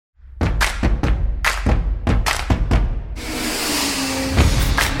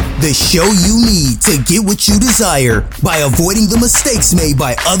the show you need to get what you desire by avoiding the mistakes made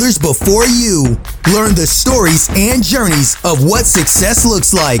by others before you. Learn the stories and journeys of what success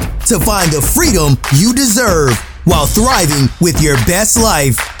looks like to find the freedom you deserve while thriving with your best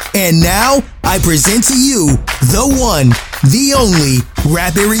life. And now, I present to you the one, the only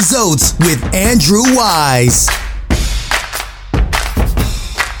Rapid Results with Andrew Weiss.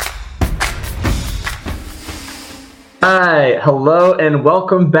 Hi, hello, and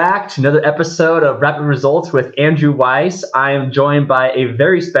welcome back to another episode of Rapid Results with Andrew Weiss. I am joined by a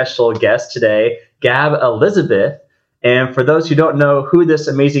very special guest today, Gab Elisabeth. And for those who don't know who this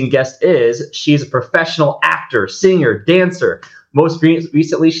amazing guest is, she's a professional actor, singer, dancer. Most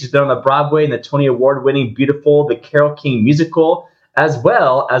recently, she's been on the Broadway in the Tony Award-winning Beautiful, the Carole King Musical, as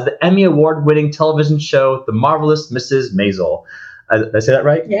well as the Emmy Award-winning television show, The Marvelous Mrs. Maisel. Did I say that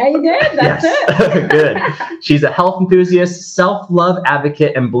right? Yeah, you did. That's it. Good. She's a health enthusiast, self-love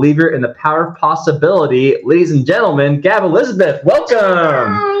advocate, and believer in the power of possibility. Ladies and gentlemen, Gab Elisabeth, welcome.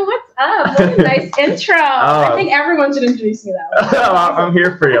 Oh, what's up? What a nice intro. I think everyone should introduce me that way. I'm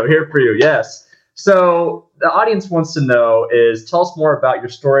here for you. Yes. So the audience wants to know is tell us more about your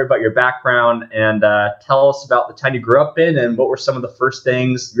story, about your background, and tell us about the time you grew up in and what were some of the first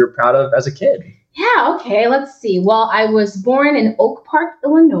things you were proud of as a kid. Yeah, okay, let's see. Well, I was born in Oak Park,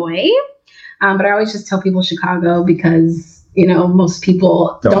 Illinois, but I always just tell people Chicago because, you know, most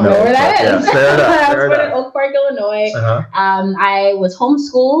people don't know where that is. Yeah, fair enough, I was born in Oak Park, Illinois. I was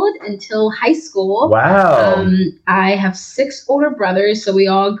homeschooled until high school. Wow. I have 6 older brothers, so we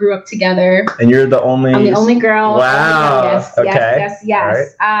all grew up together. And you're the only... I'm the only girl. Wow. Yes.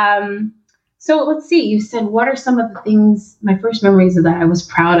 Right. So let's see, you said, what are some of the things, my first memories of that I was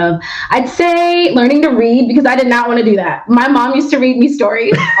proud of? I'd say learning to read, because I did not want to do that. My mom used to read me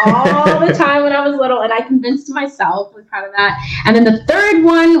stories all the time when I was little, and I convinced myself. I was proud of that. And then the third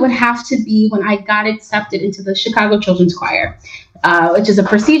one would have to be when I got accepted into the Chicago Children's Choir, which is a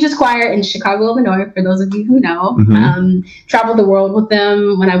prestigious choir in Chicago, Illinois, for those of you who know. Traveled the world with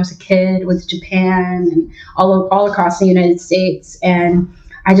them when I was a kid, went to Japan and all across the United States. And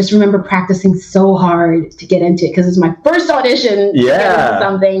I just remember practicing so hard to get into it because it was my first audition to get into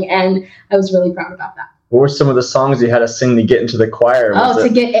something, and I was really proud about that. What were some of the songs you had to sing to get into the choir?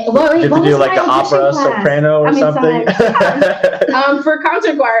 Did you do like the opera soprano or something? For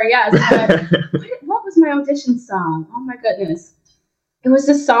concert choir, yes. But what was my audition song? Oh my goodness. It was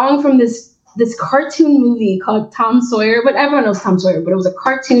a song from this cartoon movie called Tom Sawyer, but everyone knows Tom Sawyer, but it was a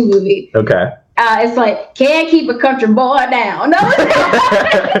cartoon movie. Okay. It's like, can't keep a country boy down. No,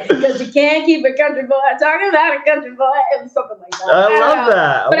 because you can't keep a country boy talking about a country boy. It was something like that. I love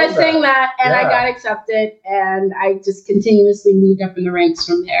that. But I sang that, and I got accepted, and I just continuously moved up in the ranks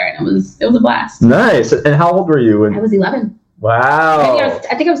from there, and it was a blast. Nice. And how old were you? I was 11. Wow.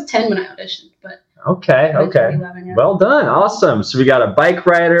 I think I was 10 when I auditioned, but. Okay. 11, yeah. Well done. Awesome. So we got a bike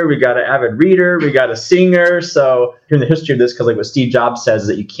rider, we got an avid reader, we got a singer. So here's the history of this, because like what Steve Jobs says is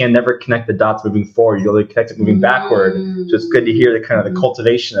that you can never connect the dots moving forward. You only connect it moving backward. So it's good to hear the kind of the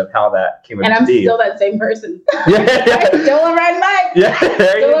cultivation of how that came into being. And I'm still that same person. Yeah. I still ride bikes. Yeah,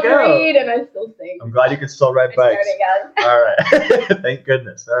 there you go. Read, and I still sing. I'm glad you can still ride bikes. All right. Thank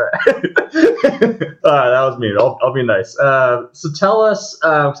goodness. All right. That was me. I'll be nice. So tell us,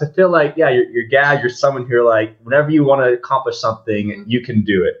 because I feel like, you're Gab, you're someone who like, whenever you want to accomplish something, you can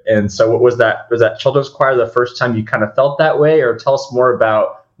do it. And so what was that? Was that children's choir the first time you kind of felt that way? Or tell us more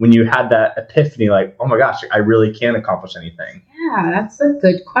about when you had that epiphany, like, oh my gosh, I really can accomplish anything. Yeah, that's a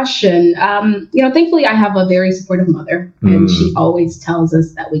good question. Thankfully I have a very supportive mother, and she always tells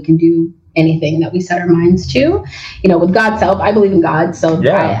us that we can do anything that we set our minds to, with God's help. I believe in God. So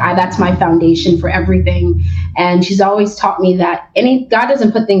that's my foundation for everything. And she's always taught me that God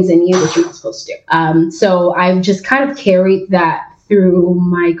doesn't put things in you that you're not supposed to. So I've just kind of carried that through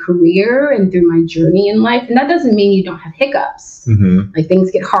my career and through my journey in life. And that doesn't mean you don't have hiccups. Like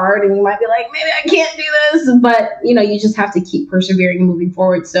things get hard and you might be like, maybe I can't do this, but you just have to keep persevering and moving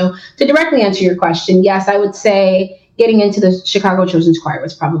forward. So to directly answer your question, yes, I would say getting into the Chicago Children's Choir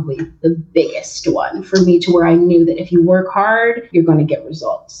was probably the biggest one for me, to where I knew that if you work hard, you're going to get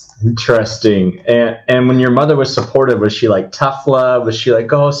results. Interesting. And when your mother was supportive, was she like tough love? Was she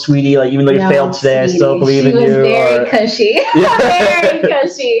like, oh, sweetie, like even though you failed today, sweetie, I still believe in you? She was very cushy. Very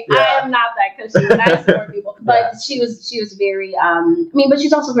cushy. Yeah. I am not that cushy when I support people. But she was very, but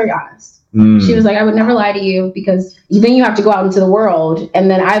she's also very honest. She was like, I would never lie to you, because then you have to go out into the world,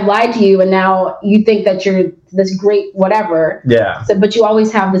 and then I've lied to you, and now you think that you're this great whatever. Yeah. So, but you always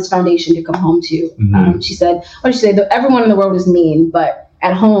have this foundation to come home to. She said, what did she say? Everyone in the world is mean, but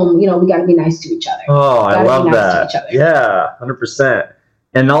at home, we got to be nice to each other. Oh, I love that. Yeah, 100%.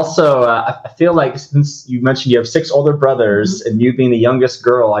 And also, I feel like since you mentioned you have 6 older brothers and you being the youngest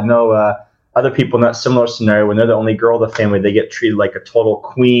girl, I know other people in that similar scenario, when they're the only girl of the family, they get treated like a total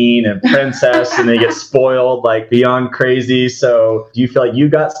queen and princess and they get spoiled like beyond crazy. So do you feel like you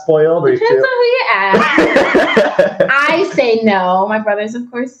got spoiled? Depends on who you ask. I say no. My brothers, of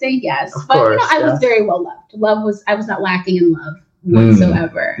course, say yes. But I was very well loved. I was not lacking in love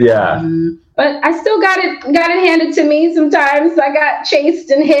whatsoever. But I still got it handed to me sometimes. I got chased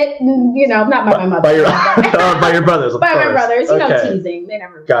and hit, and not by my mother. By your brothers, of course. By my brothers, teasing. They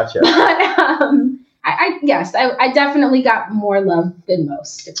never. Gotcha. But I definitely got more love than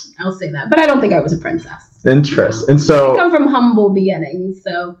most. I'll say that. But I don't think I was a princess. Interesting. And so I come from humble beginnings,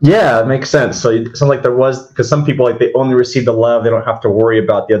 so yeah, it makes sense. So it sounds like there was, because some people like they only receive the love, they don't have to worry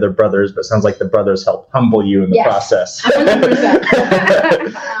about the other brothers, but it sounds like the brothers helped humble you in the process. 100%.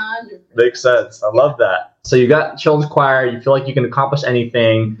 100%. Makes sense. I love that. So you got children's choir, you feel like you can accomplish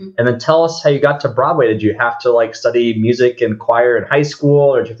anything, and then tell us how you got to Broadway. Did you have to like study music and choir in high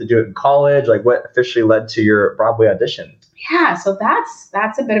school, or did you have to do it in college? Like what officially led to your Broadway audition? Yeah, so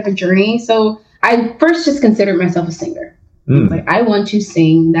that's a bit of a journey. So I first just considered myself a singer. Like, I want to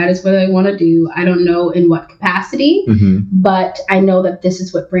sing. That is what I want to do. I don't know in what capacity, but I know that this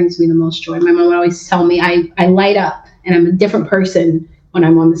is what brings me the most joy. My mom would always tell me I light up and I'm a different person when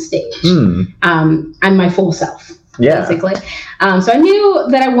I'm on the stage. I'm my full self, basically. So I knew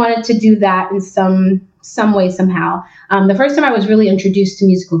that I wanted to do that in some way, somehow. The first time I was really introduced to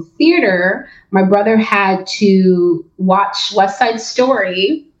musical theater, my brother had to watch West Side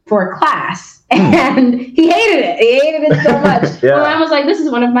Story for a class. And he hated it. He hated it so much. My mom was like, this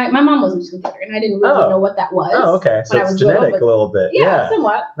is one of my mom was musical theater, and I didn't really know what that was. Oh, okay. So it's genetic a little bit. Yeah,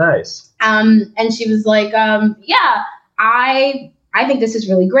 somewhat. Nice. And she was like, I think this is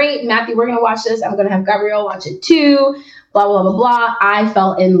really great. Matthew, we're going to watch this. I'm going to have Gabrielle watch it too. Blah, blah, blah, blah. I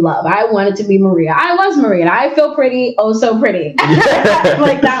fell in love. I wanted to be Maria. I was Maria. I feel pretty. Oh, so pretty.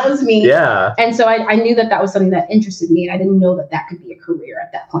 Like that was me. Yeah. And so I knew that was something that interested me. And I didn't know that could be a career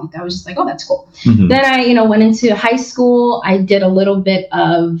at that point. I was just like, oh, that's cool. Then I, went into high school. I did a little bit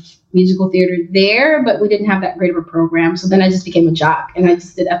of musical theater there, but we didn't have that great of a program. So then I just became a jock and I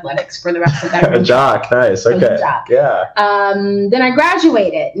just did athletics for the rest of that. A jock, nice. Okay. A jock. Yeah. Then I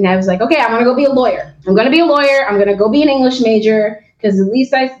graduated and I was like, okay, I'm going to go be a lawyer. I'm going to be a lawyer. I'm going to go be an English major because at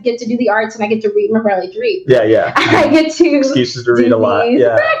least I get to do the arts and I get to read. Remember, I like to read. Yeah. I get to excuses to read a lot.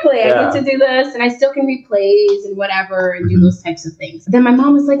 Yeah. Exactly. Yeah. I get to do this and I still can read plays and whatever and do those types of things. Then my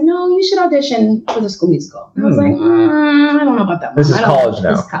mom was like, no, you should audition for the school musical. And I was like, I don't know about that. This is college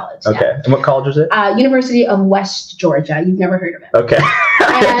now. This is college. Okay. Yeah. And what college is it? University of West Georgia. You've never heard of it. Okay.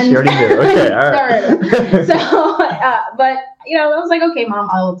 You already knew. Okay. All right. So, but I was like, okay, Mom,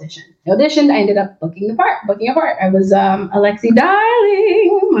 I'll audition. I auditioned. I ended up booking a part. I was Alexi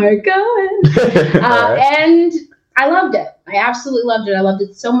Darling, Mark Cohen. And I loved it. I absolutely loved it. I loved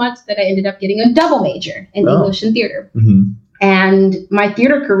it so much that I ended up getting a double major in English and theater. And my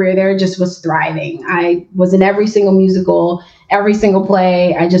theater career there just was thriving. I was in every single musical, every single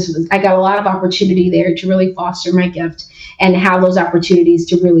play. I got a lot of opportunity there to really foster my gift and have those opportunities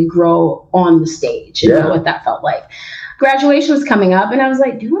to really grow on the stage and know what that felt like. Graduation was coming up and I was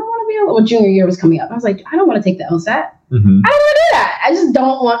like, do I want to be junior year was coming up. I was like, I don't want to take the LSAT. I don't want to do that. I just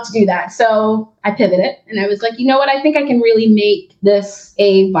don't want to do that. So I pivoted and I was like, you know what? I think I can really make this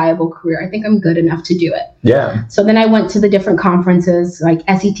a viable career. I think I'm good enough to do it. Yeah. So then I went to the different conferences like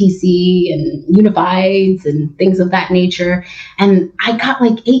SETC and Unifieds and things of that nature. And I got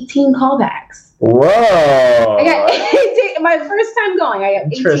like 18 callbacks. Whoa. I got 18, my first time going, I got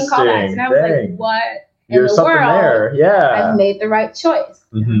 18 callbacks. And I was like, what? You're in the world, there. Yeah. I've made the right choice.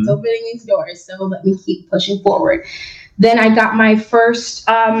 It's opening these doors, so let me keep pushing forward. Then I got my first,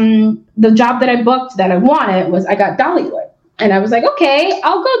 the job that I booked that I wanted was I got Dollywood. And I was like, okay,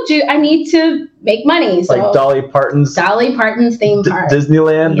 I'll go I need to make money. So like Dolly Parton's theme park.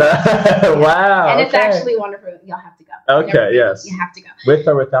 Disneyland? Yes. Wow. And it's actually wonderful. You'll have to go. Okay, yes. You have to go. With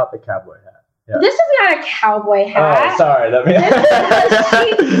or without the cowboy hat? Yeah. This is not a cowboy hat. Oh, sorry.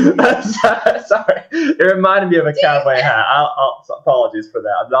 Sorry. It reminded me of a cowboy hat. Apologies for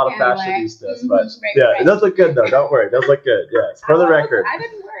that. I'm not a fashionista, but it does look good though. Don't worry. It does look good. Yes, for the record. I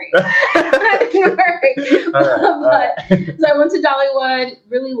didn't worry. All right. So I went to Dollywood,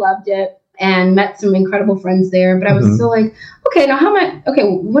 really loved it, and met some incredible friends there. But I was still like, okay, now how am I? Okay,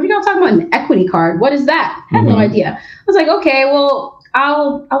 what are y'all talking about? An equity card? What is that? I had no idea. I was like, okay, well,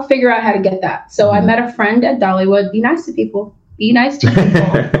 I'll figure out how to get that. So I met a friend at Dollywood. Be nice to people. Be nice to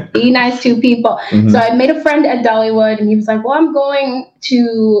people. Be nice to people. So I made a friend at Dollywood, and he was like, well, I'm going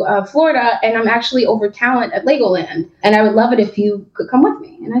to Florida, and I'm actually over talent at Legoland, and I would love it if you could come with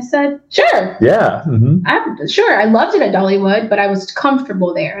me. And I said, sure. Yeah. Sure. I loved it at Dollywood, but I was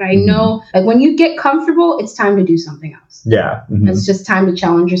comfortable there. And I know, like, when you get comfortable, it's time to do something else. Yeah. It's just time to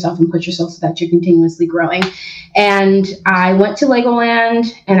challenge yourself and push yourself so that you're continuously growing. And I went to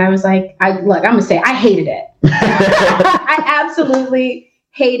Legoland, and I was like, I'm going to say, I hated it. I absolutely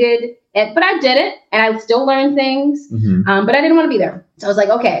hated it, but I did it, and I still learned things, but I didn't want to be there. So I was like,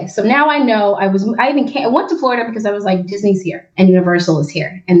 okay, so now I know. I went to Florida because I was like, Disney's here and Universal is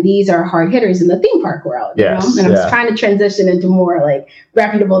here, and these are hard hitters in the theme park world. Yes, you know? And I was trying to transition into more like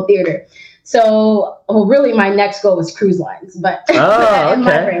reputable theater. So, really, my next goal was cruise lines, but in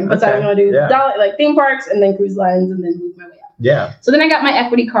my brain. But so I'm going to do like theme parks and then cruise lines and then move my way up. Yeah. So then I got my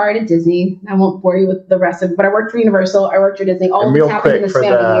equity card at Disney. I won't bore you with the rest of it, but I worked for Universal. I worked for Disney. All of this happened in the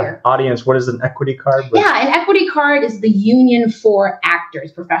span of a year. Audience, what is an equity card? Yeah, an equity card is the union for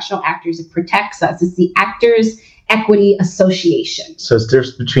actors, professional actors. It protects us. It's the Actors Equity Association. So it's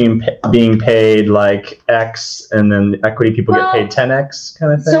difference between being paid like X and then equity people get paid 10X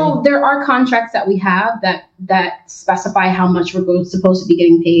kind of thing? So there are contracts that we have that specify how much we're supposed to be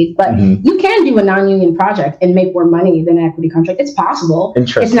getting paid. But you can do a non-union project and make more money than an equity contract. It's possible.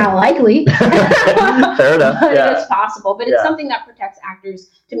 Interesting. It's not likely. Fair enough. But it's possible. But it's something that protects actors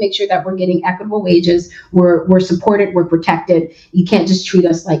to make sure that we're getting equitable wages. We're supported. We're protected. You can't just treat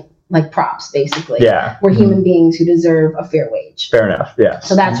us like props, basically. Yeah. We're human beings who deserve a fair wage. Fair enough. Yeah.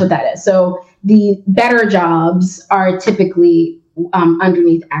 So that's what that is. So the better jobs are typically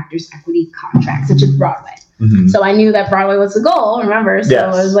underneath actors' equity contracts, such as Broadway. So I knew that Broadway was the goal, remember? So I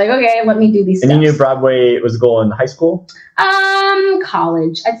was like, okay, let me do these steps. And you knew Broadway was the goal in high school?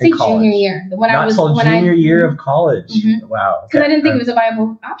 College. I'd say junior year. Junior year of college. Wow. Because I didn't think it was a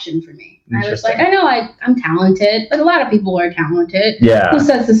viable option for me. I was like, I know I'm talented, but a lot of people are talented. Yeah. Who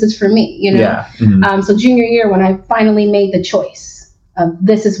says this is for me, you know? Yeah. So junior year, when I finally made the choice of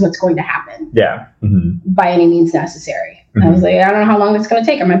this is what's going to happen. Yeah. By any means necessary. I was like, I don't know how long it's going to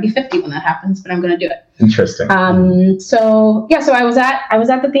take. I might be 50 when that happens, but I'm going to do it. Interesting. So I was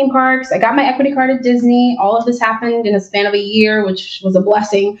at the theme parks. I got my equity card at Disney. All of this happened in a span of a year, which was a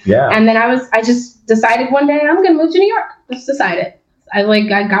blessing. Yeah. And then I just decided one day I'm going to move to New York. Just decided. I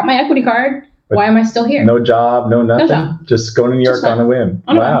got my equity card. Why am I still here? No job, no nothing. No job. Just going to New York on a whim.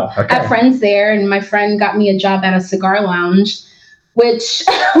 Wow. Okay. I have friends there, and my friend got me a job at a cigar lounge, which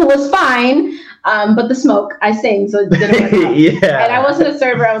was fine. But the smoke, I sing, so it didn't work out. Yeah. And I wasn't a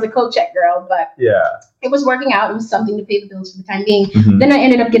server, I was a co-check girl, but it was working out. It was something to pay the bills for the time being. Then I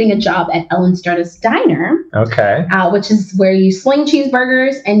ended up getting a job at Ellen Stardust Diner, which is where you sling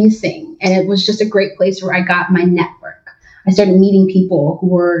cheeseburgers and you sing. And it was just a great place where I got my network. I started meeting people who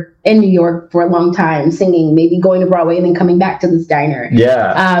were in New York for a long time, singing, maybe going to Broadway and then coming back to this diner.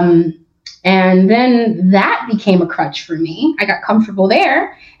 Yeah. And then that became a crutch for me. I got comfortable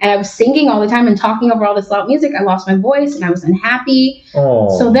there, and I was singing all the time and talking over all this loud music. I lost my voice, and I was unhappy.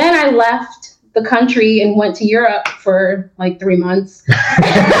 Oh. So then I left the country and went to Europe for like 3 months.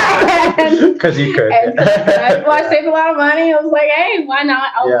 Because you could. I saved a lot of money. I was like, hey, why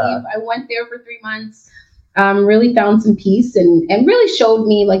not? I'll leave. I went there for 3 months. Really found some peace and really showed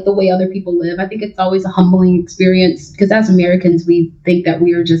me like the way other people live. I think it's always a humbling experience because as Americans, we think that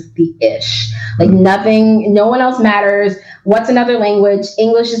we are just the ish. Like nothing, no one else matters. What's another language?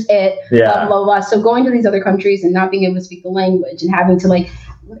 English is it. Blah, blah, blah. So going to these other countries and not being able to speak the language and having to like,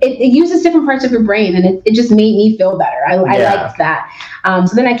 it uses different parts of your brain and it just made me feel better. I liked that.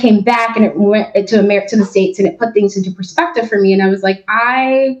 So then I came back and it went to the States and it put things into perspective for me. And I was like,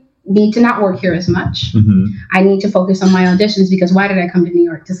 I need to not work here as much. I need to focus on my auditions because why did I come to New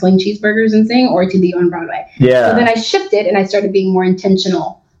York? To sling cheeseburgers and sing or to be on Broadway? Yeah. So then I shifted and I started being more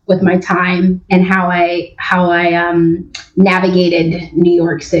intentional with my time and how I navigated New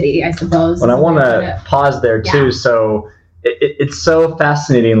York City, I suppose. Well, I want to pause there too. Yeah. So it's so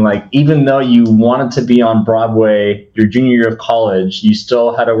fascinating. Like, even though you wanted to be on Broadway your junior year of college, you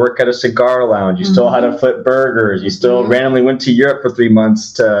still had to work at a cigar lounge. You still had to flip burgers. You still randomly went to Europe for 3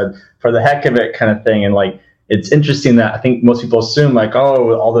 months for the heck of it kind of thing. And like, it's interesting that I think most people assume like,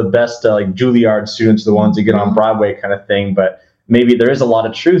 oh, all the best like Juilliard students are the ones who get on Broadway kind of thing. But maybe there is a lot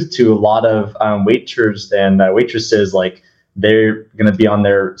of truth to a lot of waiters and waitresses. Like, they're going to be on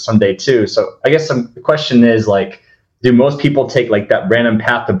there someday too. So I guess the question is like, do most people take like that random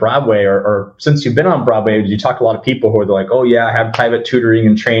path to Broadway or since you've been on Broadway, did you talk to a lot of people who are like, oh yeah, I have private tutoring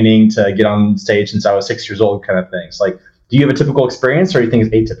and training to get on stage since I was 6 years old kind of things? Like, do you have a typical experience or do you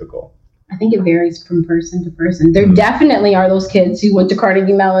think it's atypical? I think it varies from person to person. There definitely are those kids who went to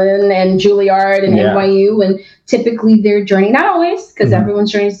Carnegie Mellon and Juilliard and NYU, and typically their journey, not always, because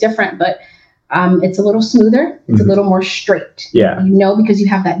everyone's journey is different, but it's a little smoother. It's a little more straight. Yeah. You know, because you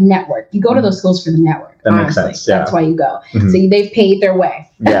have that network. You go to those schools for the network. That makes sense. Yeah. That's why you go. So they've paid their way.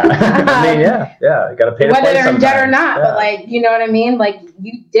 Yeah. I mean, You got to pay whether they're in debt or not. Yeah. But like, you know what I mean? Like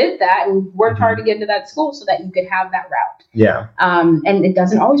you did that and worked hard to get into that school so that you could have that route. Yeah. And it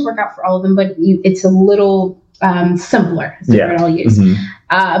doesn't always work out for all of them, but it's a little simpler. Is the word I'll use.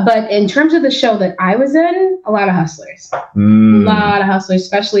 But in terms of the show that I was in, a lot of hustlers. A lot of hustlers,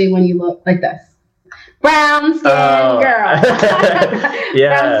 especially when you look like this. Brown skin girl.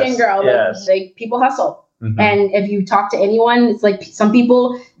 Brown skin girl. Like people hustle. And if you talk to anyone, it's like some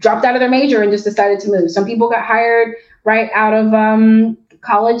people dropped out of their major and just decided to move. Some people got hired right out of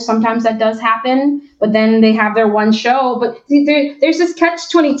college. Sometimes that does happen, but then they have their one show. But there's this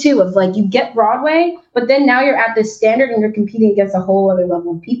catch-22 of like, you get Broadway, but then now you're at this standard and you're competing against a whole other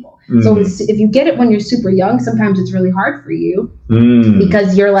level of people. So if you get it when you're super young, sometimes it's really hard for you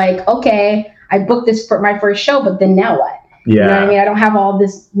because you're like, okay, I booked this for my first show, but then now what? Yeah. You know what I mean? I don't have all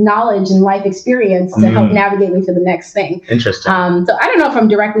this knowledge and life experience to help navigate me to the next thing. Interesting. So I don't know if I'm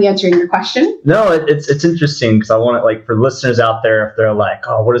directly answering your question. No, it's interesting because I want it, like, for listeners out there, if they're like,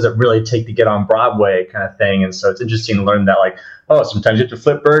 oh, what does it really take to get on Broadway kind of thing? And so it's interesting to learn that, like, oh, sometimes you have to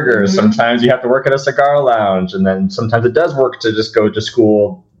flip burgers. Sometimes you have to work at a cigar lounge. And then sometimes it does work to just go to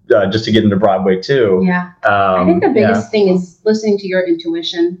school just to get into Broadway too. Yeah. I think the biggest thing is listening to your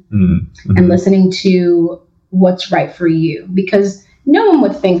intuition and listening to what's right for you, because no one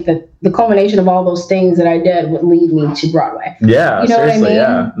would think that the culmination of all those things that I did would lead me to Broadway. Yeah. You know what I mean?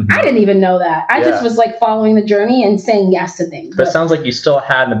 Yeah. I didn't even know that. I just was like following the journey and saying yes to things. But it sounds like you still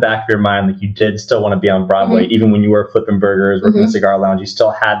had in the back of your mind, like you did still want to be on Broadway, even when you were flipping burgers, working at a cigar lounge, you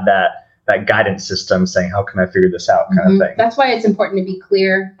still had that guidance system saying, how can I figure this out kind of thing. That's why it's important to be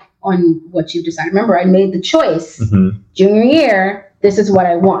clear on what you decide. Remember, I made the choice junior year, this is what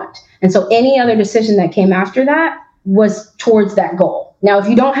I want. And so any other decision that came after that was towards that goal. Now, if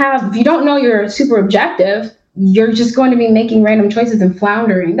you don't know your super objective, you're just going to be making random choices and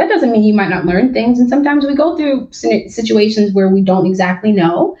floundering. That doesn't mean you might not learn things. And sometimes we go through situations where we don't exactly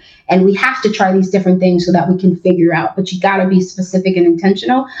know, and we have to try these different things so that we can figure out. But you got to be specific and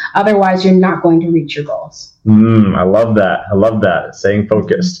intentional. Otherwise, you're not going to reach your goals. I love that. Staying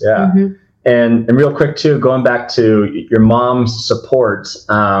focused. Yeah. And real quick too, going back to your mom's support, it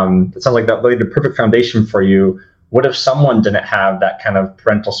sounds like that laid the perfect foundation for you. What if someone didn't have that kind of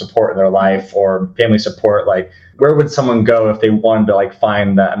parental support in their life or family support? Like, where would someone go if they wanted to like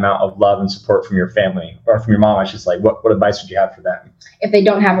find that amount of love and support from your family or from your mom? I should say, what advice would you have for them? If they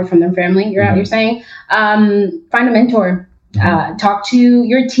don't have it from their family, you're saying, find a mentor. Talk to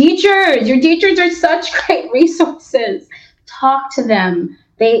your teachers. Your teachers are such great resources. Talk to them.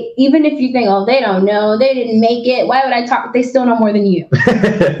 Even if you think, oh, they don't know, they didn't make it, why would I talk? They still know more than you.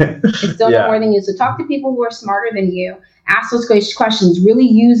 They still know more than you. So talk to people who are smarter than you. Ask those questions. Really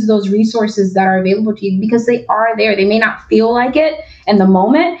use those resources that are available to you because they are there. They may not feel like it in the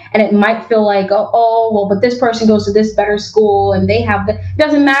moment. And it might feel like, well, but this person goes to this better school and they have it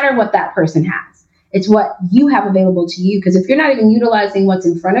doesn't matter what that person has. It's what you have available to you. Because if you're not even utilizing what's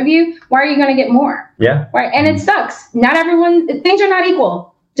in front of you, why are you going to get more? Yeah. Right. And it sucks. Not everyone, things are not equal.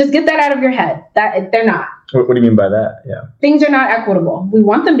 Just get that out of your head. That they're not. What do you mean by that? Yeah. Things are not equitable. We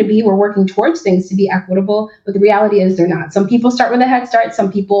want them to be. We're working towards things to be equitable, but the reality is they're not. Some people start with a head start. Some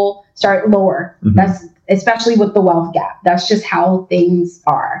people start lower. That's especially with the wealth gap. That's just how things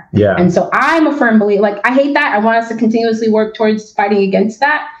are. Yeah. And so I'm a firm believer. Like, I hate that. I want us to continuously work towards fighting against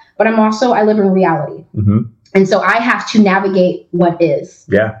that. But I live in reality. And so I have to navigate what is.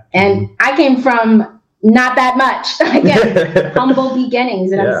 Yeah. And I came from not that much. Again, humble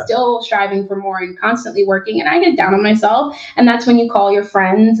beginnings. And I'm still striving for more and constantly working. And I get down on myself. And that's when you call your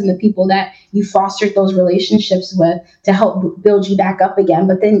friends and the people that you fostered those relationships with to help build you back up again.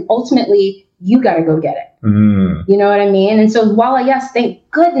 But then ultimately, you got to go get it. You know what I mean? And so while thank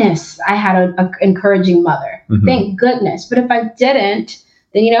goodness I had an encouraging mother. Thank goodness. But if I didn't,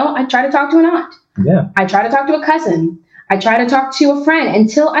 then, I try to talk to an aunt. Yeah. I try to talk to a cousin. I try to talk to a friend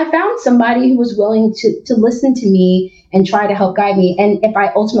until I found somebody who was willing to listen to me and try to help guide me. And if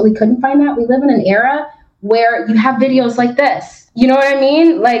I ultimately couldn't find that, we live in an era where you have videos like this. You know what I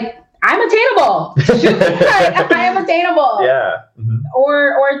mean? Like, I'm attainable. I am attainable. Yeah.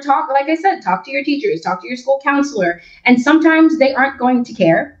 Or talk, like I said, talk to your teachers, talk to your school counselor. And sometimes they aren't going to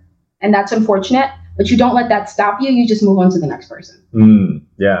care. And that's unfortunate. But you don't let that stop you. You just move on to the next person.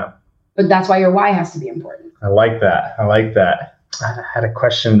 Yeah. But that's why your why has to be important. I like that. I had a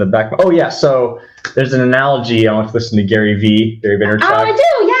question in the back. Oh yeah, so there's an analogy. I want to listen to Gary Vaynerchuk. Oh, I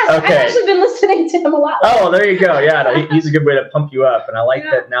do. Yes, okay. I've actually been listening to him a lot. Oh, there you go. Yeah, no, he's a good way to pump you up, and I like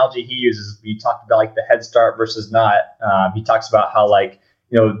that analogy he uses. We talked about like the head start versus not. He talks about how like,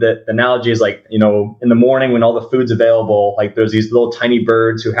 you know, the analogy is like, you know, in the morning when all the food's available, like there's these little tiny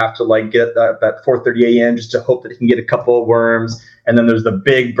birds who have to like get up at 4:30 a.m. just to hope that they can get a couple of worms. And then there's the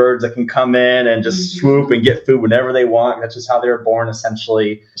big birds that can come in and just swoop and get food whenever they want. That's just how they were born,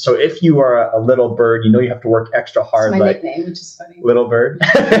 essentially. So if you are a little bird, you know you have to work extra hard. That's my nickname, which is funny. Little bird.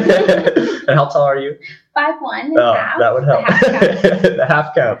 And how tall are you? 5'1". Oh, half. that would help. The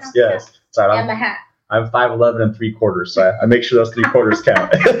half counts. Half yes. counts. Sorry, and the hat. I'm 5'11" and 3/4, so I make sure those 3/4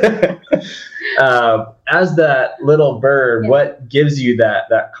 count. As that little bird, what gives you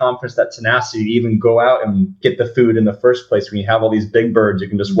that confidence, that tenacity to even go out and get the food in the first place? When you have all these big birds, you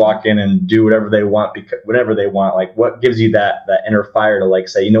can just walk in and do whatever they want, whenever they want. Like, what gives you that inner fire to like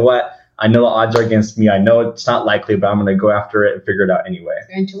say, you know what? I know the odds are against me. I know it's not likely, but I'm going to go after it and figure it out anyway.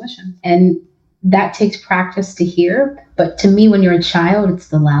 Your intuition, and that takes practice to hear. But to me, when you're a child, it's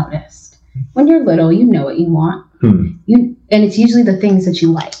the loudest. When you're little, you know what you want. And it's usually the things that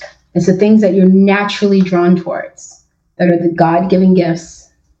you like. It's the things that you're naturally drawn towards, that are the God-given gifts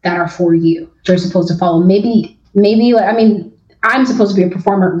that are for you. You're supposed to follow. Maybe, I mean, I'm supposed to be a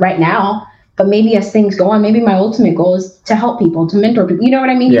performer right now, but maybe as things go on, maybe my ultimate goal is to help people, to mentor people. You know what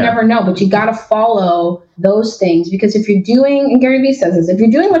I mean? You never know, but you got to follow those things, because if you're doing, and Gary Vee says this, if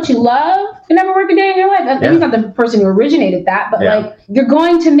you're doing what you love, you never work a day in your life. He's not the person who originated that, but like, you're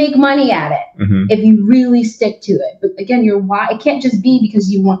going to make money at it if you really stick to it. But again, your why, it can't just be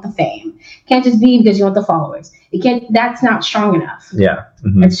because you want the fame. It can't just be because you want the followers. That's not strong enough.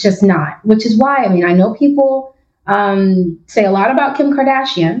 It's just not, which is why, I mean, I know people say a lot about Kim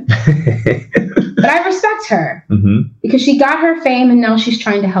Kardashian, but I respect her because she got her fame and now she's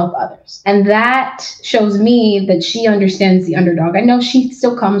trying to help others. And that shows me that she understands the underdog. I know she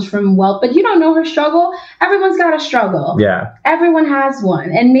still comes from wealth, but you don't know her struggle. Everyone's got a struggle. Yeah. Everyone has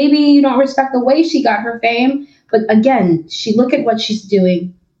one. And maybe you don't respect the way she got her fame, but again, look at what she's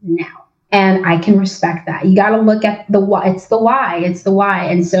doing now. And I can respect that. You got to look at the why. It's the why.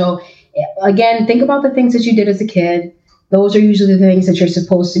 And so again, think about the things that you did as a kid. Those are usually the things that you're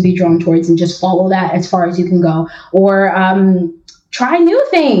supposed to be drawn towards, and just follow that as far as you can go. Or try new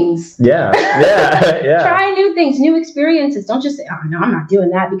things. Yeah. Try new things, new experiences. Don't just say, oh, no, I'm not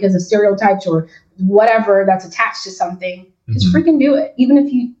doing that because of stereotypes or whatever that's attached to something. Just freaking do it. Even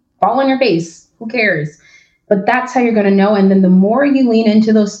if you fall on your face, who cares? But that's how you're going to know. And then the more you lean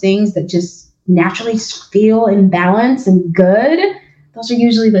into those things that just naturally feel in balance and good, those are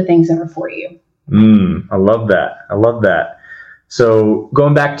usually the things that are for you. I love that. So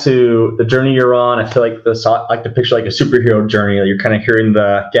going back to the journey you're on, I feel like I like to picture like a superhero journey. You're kind of hearing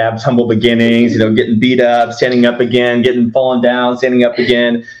the Gab's humble beginnings, getting beat up, standing up again, getting fallen down, standing up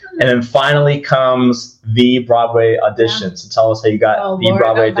again. And then finally comes the Broadway audition. So tell us how you got the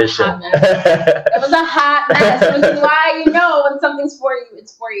Broadway audition. It was a hot mess, which is why when something's for you,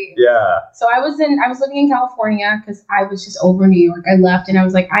 it's for you. Yeah. So I was living in California because I was just over New York. I left and I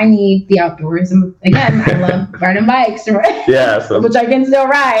was like, I need the outdoors. And again, I love riding bikes, right? Yeah. Which I can still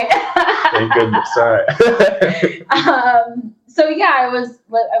ride. Thank goodness. All right. So yeah, I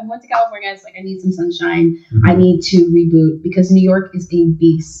went to California. I was like, I need some sunshine. I need to reboot because New York is a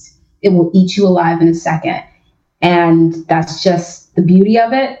beast. It will eat you alive in a second. And that's just the beauty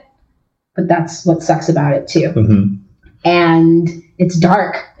of it. But that's what sucks about it too. And it's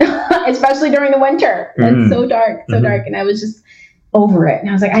dark, especially during the winter. It's so dark. And I was just over it. And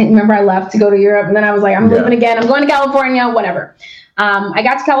I was like, I remember I left to go to Europe. And then I was like, I'm leaving again. I'm going to California, whatever. I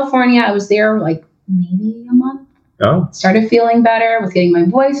got to California. I was there like maybe a month. Started feeling better, was getting my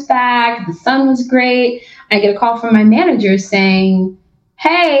voice back. The sun was great. I get a call from my manager saying,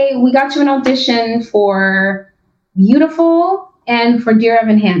 hey, we got you an audition for Beautiful and for Dear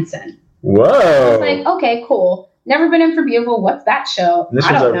Evan Hansen. Whoa. I was like, okay, cool. Never been in for Beautiful. What's that show? This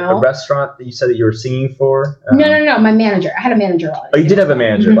was a restaurant that you said that you were singing for? No. My manager. I had a manager on it. Oh, you did have a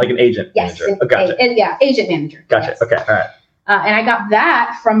manager, like an agent manager. Yes. Gotcha. Agent manager. Gotcha. Yes. Okay. All right. And I got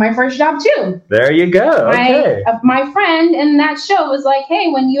that from my first job too. There you go. Okay. My friend in that show was like,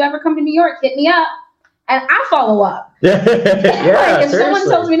 hey, when you ever come to New York, hit me up. And I follow up. If someone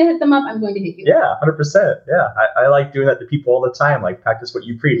tells me to hit them up, I'm going to hit you. Yeah, 100%. Yeah, I like doing that to people all the time. Like, practice what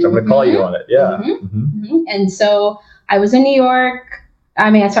you preach. I'm going to call you on it. Yeah. And so I was in New York. I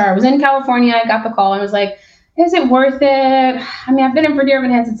was in California. I got the call and was like, is it worth it? I mean, I've been in for Dear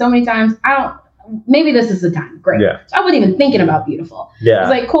Evan Hansen so many times. maybe this is the time. Great. Yeah. So I wasn't even thinking about Beautiful. Yeah. I was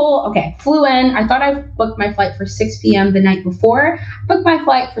like, cool. Okay. Flew in. I thought I booked my flight for 6 p.m. the night before. Booked my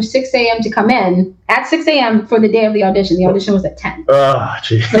flight for 6 a.m. to come in at 6 a.m. for the day of the audition. The audition was at 10. Oh,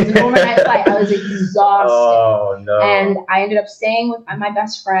 geez. So it was an overnight flight. I was exhausted. Oh, no. And I ended up staying with my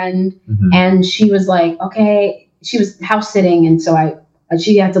best friend. And she was like, okay. She was house sitting. And so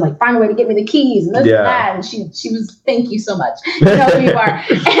she had to like find a way to get me the keys and this and that. And she was, thank you so much. You know who you are.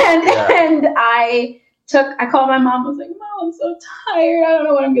 And I called my mom. I was like, Mom, I'm so tired. I don't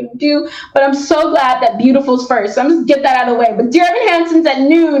know what I'm going to do. But I'm so glad that Beautiful's first. So I'm just get that out of the way. But Dear Evan Hansen's at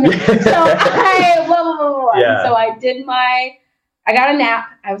noon. So I, blah, blah, blah, blah. Yeah. So I got a nap.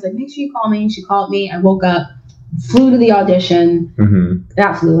 I was like, make sure you call me. She called me. I woke up, flew to the audition.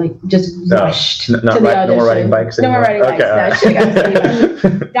 Not flew, like just rushed to the audition. No more riding bikes anymore? No more riding bikes.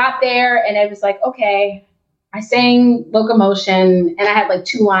 No, got there and it was like, okay. I sang Locomotion and I had like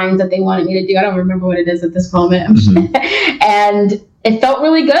 2 lines that they wanted me to do. I don't remember what it is at this moment. And it felt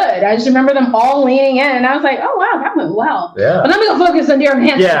really good. I just remember them all leaning in and I was like, oh wow, that went well. Yeah. But let me go focus on Dear Evan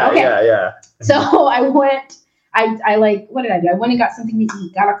Hansen. Yeah. So I went, what did I do? I went and got something to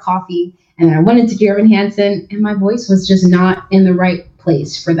eat, got a coffee, and then I went into Dear Evan Hansen and my voice was just not in the right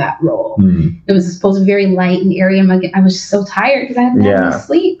place for that role. It was supposed to be very light and airy. I was so tired because I hadn't had any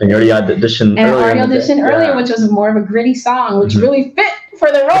sleep. And you already auditioned earlier, which was more of a gritty song, which really fit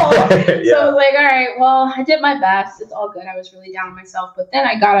for the role. So I was like, all right, well, I did my best. It's all good. I was really down on myself. But then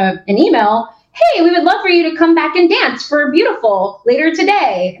I got an email. Hey, we would love for you to come back and dance for Beautiful later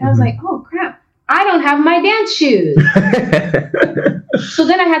today. And I was like, oh crap, I don't have my dance shoes. So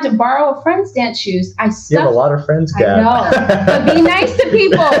then I had to borrow a friend's dance shoes. You have a lot of friends, Gab. I know. But be nice to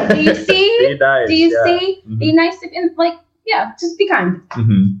people. Do you see? Be nice. Do you see? Be nice to, just be kind.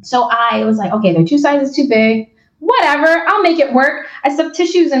 So I was like, okay, they're 2 sizes too big. Whatever, I'll make it work. I stuck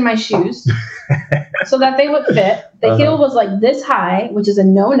tissues in my shoes so that they would fit. The heel was like this high, which is a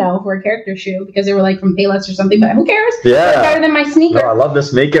no-no for a character shoe because they were like from Payless or something, but who cares? Yeah. It's better than my sneaker. No, I love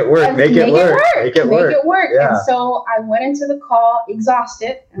this. Make it work. Make it work. Yeah. And so I went into the call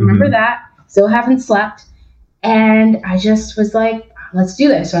exhausted. I remember that. Still haven't slept. And I just was like, let's do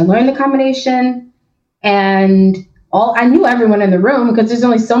this. So I learned the combination and I knew everyone in the room because there's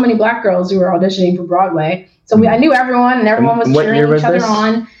only so many Black girls who were auditioning for Broadway. So I knew everyone and everyone was cheering each other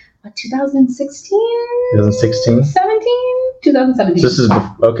on. 2016? 2016? 2017. So this is,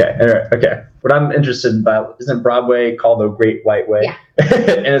 okay. What I'm interested about, isn't Broadway called the Great White Way? Yeah.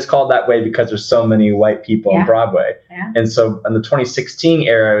 And it's called that way because there's so many white people in Broadway. Yeah. And so in the 2016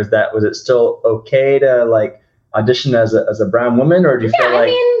 era, was it still okay to like audition as a brown woman, or do you feel like?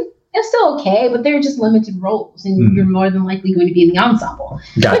 I mean, it's still okay, but they're just limited roles, and you're more than likely going to be in the ensemble.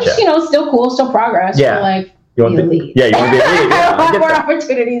 Gotcha. Which, still cool, still progress. Yeah. But like, you want to be a lead. Yeah, you want to be a lead. Yeah, I want more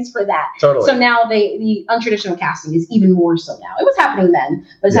opportunities for that. Totally. So now the untraditional casting is even more so now. It was happening then,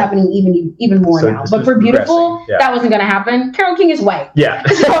 but it's happening even more now. But for Beautiful, that wasn't going to happen. Carole King is white. Yeah.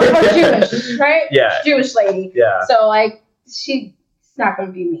 Or Jewish, right? Yeah. Jewish lady. Yeah. So like she's not going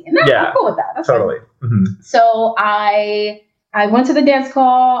to be me, and I'm cool with that. That's totally. So I went to the dance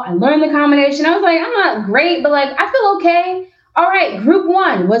call. I learned the combination. I was like, I'm not great, but like I feel okay. All right, group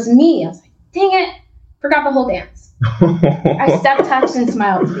 1 was me. I was like, dang it. Forgot the whole dance. I stepped, touched, and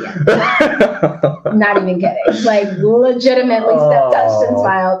smiled to the end. I'm not even kidding. Like legitimately stepped, touched, and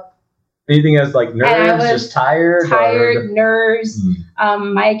smiled. Anything as like nerves, just tired? Tired, nerves.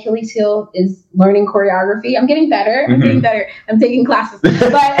 My Achilles heel is learning choreography. I'm getting better. I'm taking classes.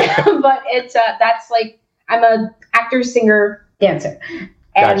 But it's that's like I'm a actor, singer, dancer.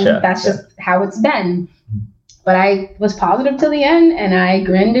 And that's just how it's been. But I was positive till the end, and I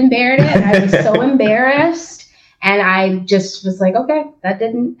grinned and bared it. And I was so embarrassed, and I just was like, okay, that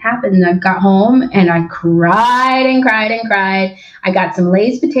didn't happen. And I got home, and I cried and cried and cried. I got some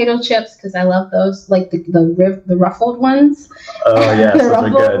Lay's potato chips because I love those, like the ruffled ones. Oh yeah, the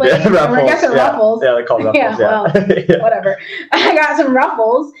ruffled ones. I guess they're ruffles. Yeah, they call them ruffles. Well, whatever. I got some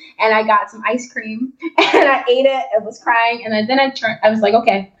ruffles, and I got some ice cream, and I ate it. I was crying, and then I was like,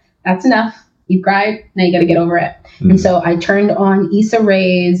 okay, that's enough. You cried, now you got to get over it. And so I turned on Issa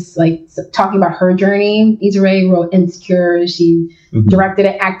Rae's, like talking about her journey. Issa Rae wrote Insecure. She directed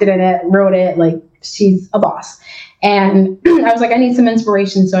it, acted in it, wrote it. Like she's a boss. And I was like, I need some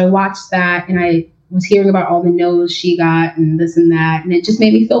inspiration. So I watched that, and I was hearing about all the no's she got and this and that. And it just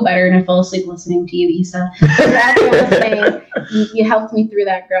made me feel better. And I fell asleep listening to you, Issa. So that's what I was saying. You helped me through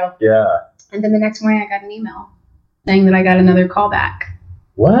that, girl. Yeah. And then the next morning I got an email saying that I got another call back.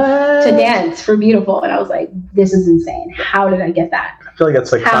 What? To dance for Beautiful. And I was like, this is insane. How did I get that? I feel like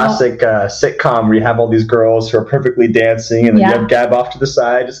that's like classic sitcom where you have all these girls who are perfectly dancing, and then you have Gab off to the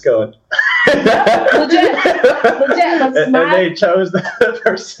side just going. Legit. And they chose the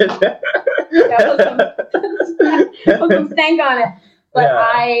person. Put some stank on it. But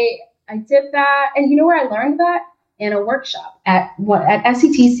I did that, and you know where I learned that? In a workshop at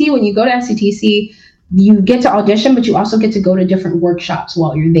SCTC. When you go to SCTC, you get to audition, but you also get to go to different workshops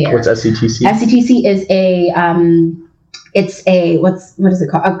while you're there. What's SCTC? SCTC is what is it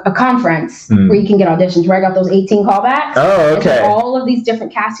called? A conference where you can get auditions, where I got those 18 callbacks. Oh, okay. And so all of these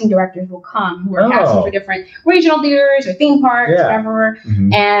different casting directors will come who are casting for different regional theaters or theme parks, whatever.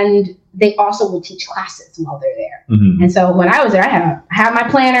 Mm-hmm. And they also will teach classes while they're there. Mm-hmm. And so when I was there, I had my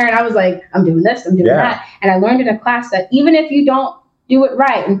planner, and I was like, I'm doing this, I'm doing that. And I learned in a class that even if you don't do it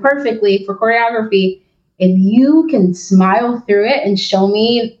right and perfectly for choreography, if you can smile through it and show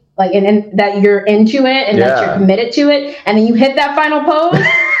me and that you're into it and that you're committed to it, and then you hit that final pose.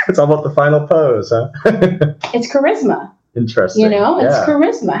 It's all about the final pose, huh? It's charisma. Interesting. It's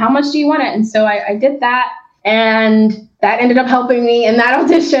charisma. How much do you want it? And so I did that, and that ended up helping me in that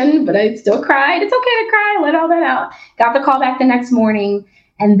audition, but I still cried. It's okay to cry. Let all that out. Got the call back the next morning,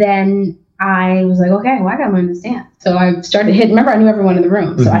 and then I was like, okay, well, I gotta learn this dance. So I started remember I knew everyone in the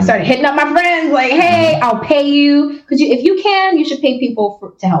room. So I started hitting up my friends like, hey, I'll pay you. Because if you can, you should pay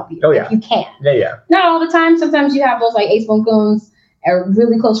people to help you. Oh, yeah. If you can. Yeah. Not all the time. Sometimes you have those like ace boon coons or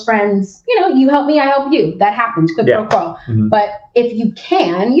really close friends. You help me, I help you. That happens. Quid pro quo. Mm-hmm. But if you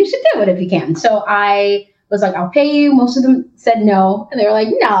can, you should do it if you can. So I was like, I'll pay you. Most of them said no. And they were like,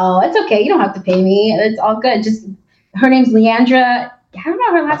 no, it's okay. You don't have to pay me. It's all good. Just her name's Leandra. I don't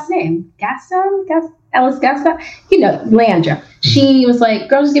know her last name. Elisabeth. Leandra. She was like,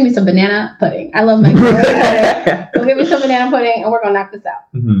 girl, just give me some banana pudding. I love my pudding. Go give me some banana pudding and we're going to knock this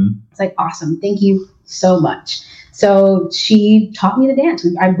out. Mm-hmm. It's like, awesome. Thank you so much. So she taught me the dance.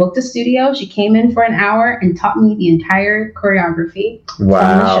 I booked a studio. She came in for an hour and taught me the entire choreography from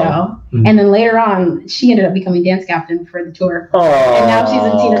the show. Mm-hmm. And then later on, she ended up becoming dance captain for the tour. And now she's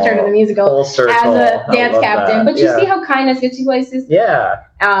in Tina Turner the musical as a dance captain. But you see how kindness gets you places? Yeah.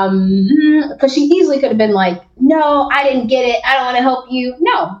 Because she easily could have been like, no, I didn't get it. I don't want to help you.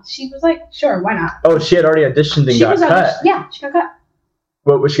 No, she was like, sure, why not? Oh, she had already auditioned and got cut. Yeah, she got cut.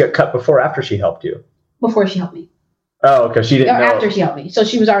 What was she got cut before or after she helped you? Before she helped me. Oh, because she didn't know. After she helped me. So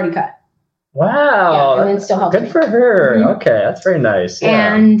she was already cut. Wow. Yeah, and then still helped me. Good for her. Mm-hmm. Okay, that's very nice.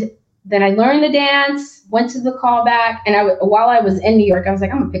 Yeah. And then I learned the dance, went to the callback, and while I was in New York, I was like,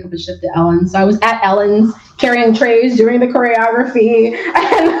 I'm going to pick up a shift at Ellen's. So I was at Ellen's carrying trays, doing the choreography,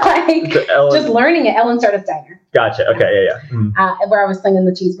 and just learning at Ellen Stardust Diner. Gotcha. Okay, yeah. Mm-hmm. Where I was slinging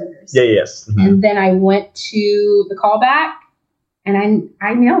the cheeseburgers. Yeah, yes. Mm-hmm. And then I went to the callback, and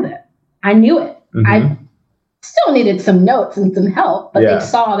I nailed it. I knew it. Mm-hmm. I still needed some notes and some help, but they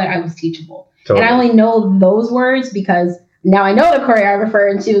saw that I was teachable. Totally. And I only know those words because now I know the choreographer,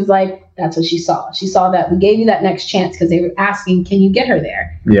 and she was like, that's what she saw. She saw that we gave you that next chance because they were asking, can you get her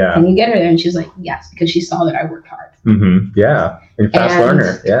there? Yeah. Can you get her there? And she was like, yes, because she saw that I worked hard. Mm-hmm. Yeah. And fast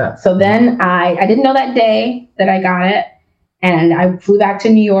learner. Yeah. So then I didn't know that day that I got it. And I flew back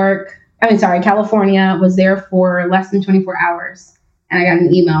to California, was there for less than 24 hours. And I got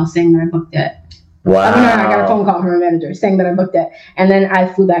an email saying that I booked it. Wow. I got a phone call from a manager saying that I booked it. And then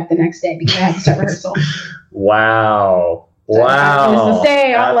I flew back the next day because I had to start rehearsal. Wow. So I to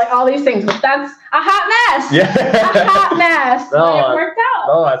say all these things, but that's a hot mess. Yeah. A hot mess. But it worked out.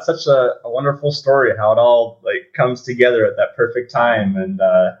 Oh, it's such a wonderful story, how it all comes together at that perfect time, and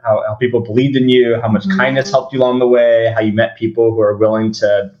how people believed in you, how much kindness helped you along the way, how you met people who are willing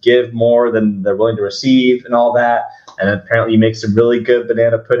to give more than they're willing to receive and all that. And apparently you make some really good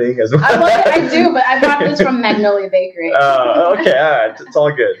banana pudding as well. I do, but I bought this from Magnolia Bakery. Okay, all right. It's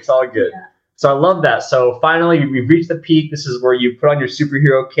all good. It's all good. Yeah. So I love that. So finally, we've reached the peak. This is where you put on your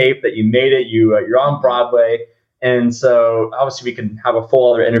superhero cape, that you made it. You're on Broadway. And so obviously we can have a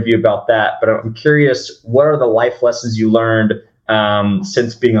full other interview about that. But I'm curious, what are the life lessons you learned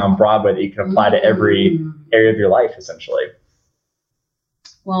since being on Broadway that you can apply to every area of your life, essentially?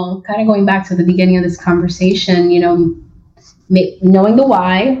 Well, kind of going back to the beginning of this conversation, knowing the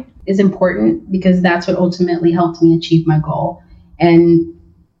why is important because that's what ultimately helped me achieve my goal. And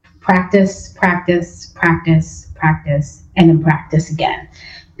practice, and then practice again,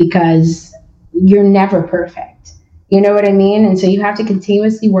 because you're never perfect. You know what I mean? And so you have to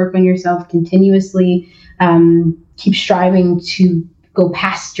continuously work on yourself, continuously keep striving to go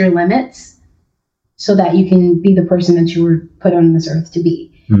past your limits so that you can be the person that you were put on this earth to be.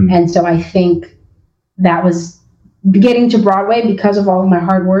 Mm. And so I think that was getting to Broadway because of all of my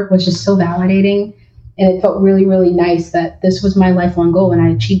hard work was just so validating. And it felt really, really nice that this was my lifelong goal and I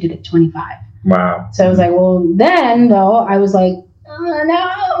achieved it at 25. Wow. So I was like, well, then though, I was like, oh,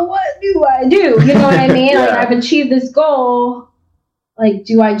 now what do I do? You know what I mean? Like, I've achieved this goal. Like,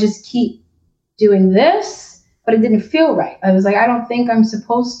 do I just keep doing this? But it didn't feel right. I was like, I don't think I'm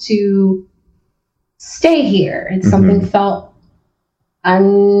supposed to stay here. It's something felt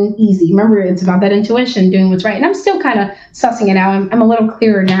uneasy. Remember, it's about that intuition, doing what's right. And I'm still kind of sussing it out. I'm a little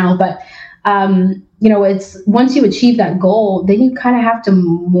clearer now, but it's once you achieve that goal, then you kind of have to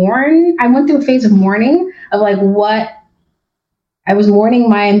mourn. I went through a phase of mourning of like I was mourning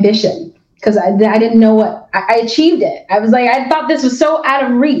my ambition because I didn't know what I achieved it. I was like, I thought this was so out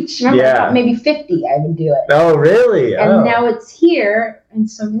of reach. Remember, I thought maybe 50 I would do it. Oh, really? And now it's here. And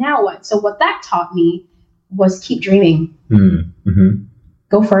so now what? So what that taught me was keep dreaming. Mm-hmm.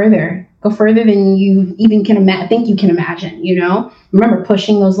 Go further than you even think you can imagine, remember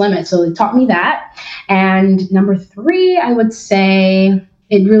pushing those limits. So it taught me that. And number 3, I would say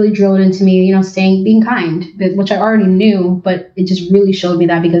it really drilled into me, being kind, which I already knew, but it just really showed me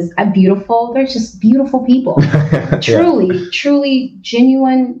that because there's just beautiful people, truly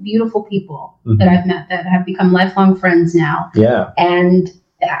genuine, beautiful people that I've met that have become lifelong friends now. Yeah. And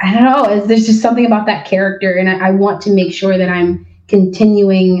I don't know, there's just something about that character. And I want to make sure that I'm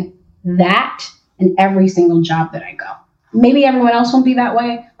continuing that in every single job that I go. Maybe everyone else won't be that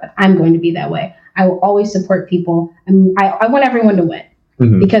way, but I'm going to be that way. I will always support people. I want everyone to win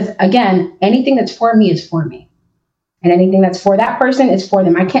because, again, anything that's for me is for me. And anything that's for that person is for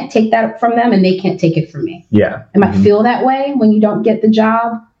them. I can't take that from them and they can't take it from me. Yeah. It might feel that way when you don't get the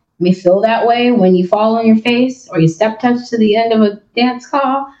job. It may feel that way when you fall on your face or you step touch to the end of a dance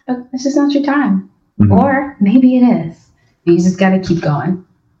call. But it's just not your time. Or maybe it is. You just got to keep going.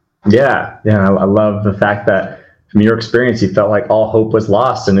 Yeah. I love the fact that from your experience, you felt like all hope was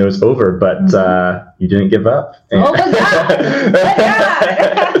lost and it was over, but you didn't give up. Oh, my God.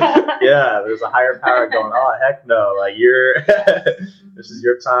 Yeah, there's a higher power going, oh, heck no. Like, this is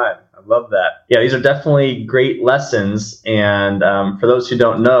your time. I love that. Yeah, these are definitely great lessons. And for those who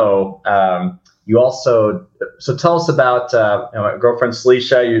don't know, you also, so tell us about my girlfriend,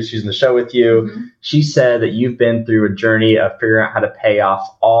 Celicia, she's in the show with you. She said that you've been through a journey of figuring out how to pay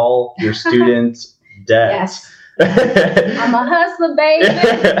off all your students' debt. Yes. I'm a hustler, baby.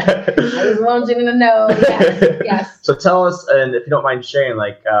 I just want you to know. Yes. So tell us, and if you don't mind sharing,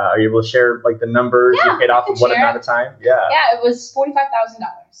 are you able to share the numbers you paid off in what amount of time? Yeah, it was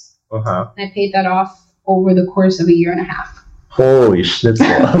 $45,000. I paid that off over the course of a year and a half. Holy schnitzel.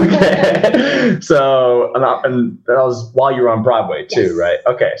 Okay. So, and that was while you were on Broadway too, right?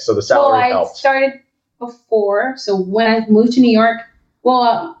 Okay. So the salary helped. I started before. So when I moved to New York,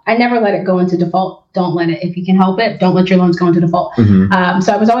 I never let it go into default. Don't let it, if you can help it, don't let your loans go into default.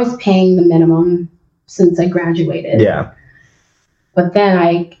 So I was always paying the minimum since I graduated. Yeah. But then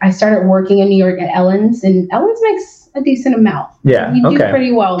I started working in New York at Ellen's, and Ellen's makes a decent amount. Yeah. You do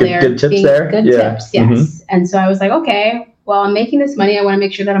pretty well there. Good tips there? Good tips, yes. And so I was like, okay, well, I'm making this money. I want to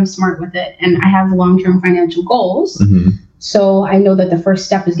make sure that I'm smart with it. And I have long-term financial goals. So I know that the first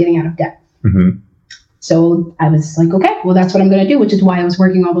step is getting out of debt. So I was like, okay, well, that's what I'm going to do, which is why I was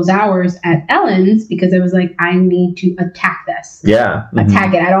working all those hours at Ellen's, because I was like, I need to attack this. Yeah.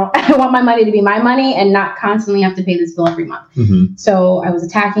 Attack it. I want my money to be my money and not constantly have to pay this bill every month. So I was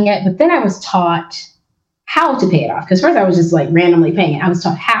attacking it, but then I was taught how to pay it off. Because first I was just randomly paying it. I was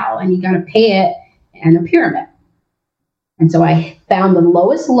taught how, and you got to pay it in a pyramid. And so I found the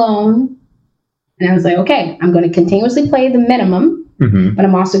lowest loan, and I was like, okay, I'm going to continuously pay the minimum, but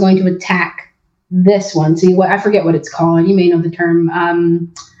I'm also going to attack this one. So I forget what it's called. You may know the term,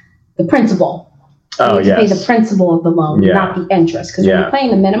 the principal. Oh, you pay the principal of the loan, not the interest. Because when you're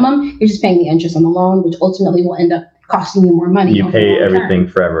paying the minimum, you're just paying the interest on the loan, which ultimately will end up costing you more money. You pay everything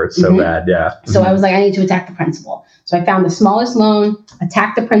forever. It's so bad. Yeah. So I was like, I need to attack the principal. So I found the smallest loan,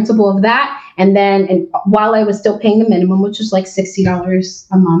 attacked the principal of that. And then while I was still paying the minimum, which was like $60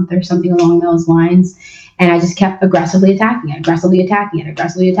 a month or something along those lines, and I just kept aggressively attacking it.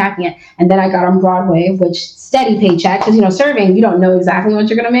 And then I got on Broadway, which steady paycheck, because, serving, you don't know exactly what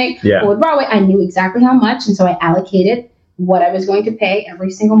you're going to make. Yeah. But with Broadway, I knew exactly how much. And so I allocated what I was going to pay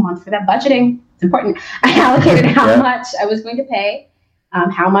every single month for that budgeting. It's important. I allocated how much I was going to pay,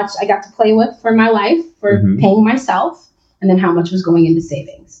 how much I got to play with for my life, for paying myself, and then how much was going into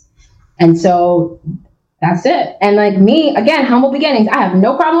savings. And so that's it. And me, again, humble beginnings. I have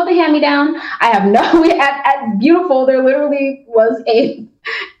no problem with a hand-me-down. I have at Beautiful, there literally was I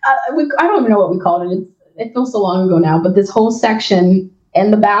don't even know what we called it. It feels so long ago now, but this whole section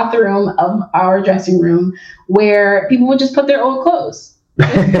in the bathroom of our dressing room where people would just put their old clothes.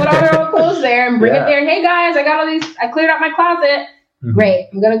 Put all their old clothes there and bring it there. Hey guys, I got all these, I cleared out my closet. Great.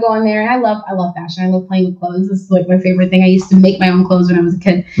 I'm going to go in there. I love fashion. I love playing with clothes. This is like my favorite thing. I used to make my own clothes when I was a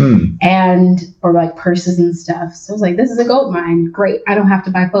kid or like purses and stuff. So I was like, this is a gold mine. Great. I don't have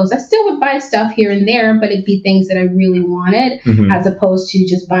to buy clothes. I still would buy stuff here and there, but it'd be things that I really wanted as opposed to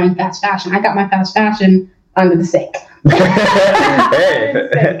just buying fast fashion. I got my fast fashion under the sink. Hey,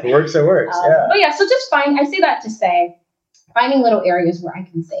 it works. Yeah. But yeah, so just I say that to say, finding little areas where I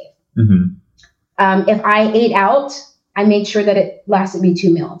can save. If I ate out, I made sure that it lasted me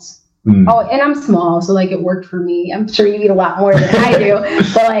 2 meals. Oh, and I'm small, so like it worked for me. I'm sure you eat a lot more than I do.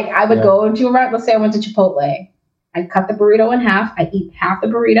 But like I would go to let's say I went to Chipotle. I'd cut the burrito in half. I'd eat half the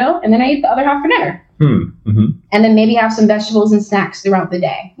burrito, and then I eat the other half for dinner. And then maybe have some vegetables and snacks throughout the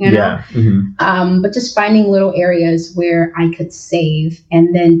day, you know? But just finding little areas where I could save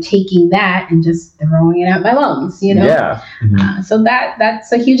and then taking that and just throwing it at my lungs, you know? So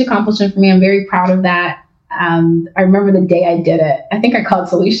that's a huge accomplishment for me. I'm very proud of that. I remember the day I did it. I think I called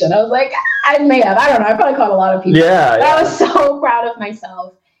Solution. I was like, I don't know. I probably called a lot of people. But I was so proud of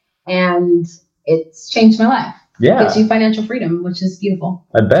myself. And it's changed my life. It gives you financial freedom, which is beautiful.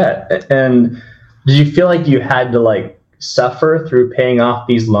 I bet. And did you feel like you had to like suffer through paying off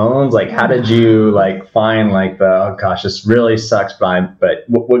these loans? Like, how did you like find like oh gosh, this really sucks, but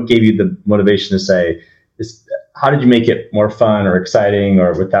what gave you the motivation to say this? How did you make it more fun or exciting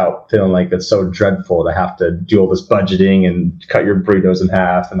or without feeling like it's so dreadful to have to do all this budgeting and cut your burritos in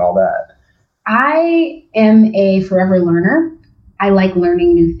half and all that? I am a forever learner. I like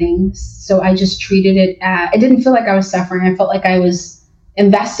learning new things. So I just treated it it didn't feel like I was suffering. I felt like I was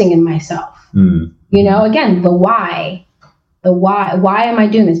investing in myself. You know, again, the why am I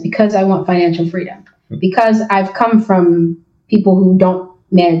doing this? Because I want financial freedom, because I've come from people who don't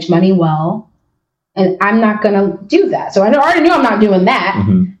manage money well, and I'm not going to do that. So I already knew I'm not doing that.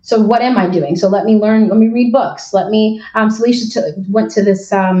 So what am I doing? So let me learn, let me read books. Let me, Celicia went to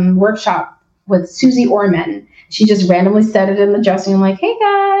this workshop with Susie Orman. She just randomly said it in the dressing room, like, hey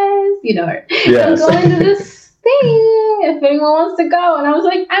guys, you know, I'm going to this thing if anyone wants to go. And I was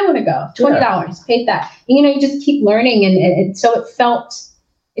like, I want to go. $20, paid that. And, you know, you just keep learning. And so it felt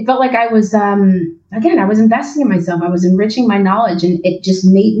like I was, again, I was investing in myself. I was enriching my knowledge, and it just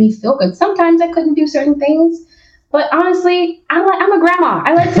made me feel good. Sometimes I couldn't do certain things, but honestly, I'm a grandma.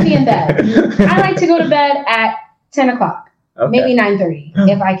 I like to be in bed. I like to go to bed at 10 o'clock. Maybe 9:30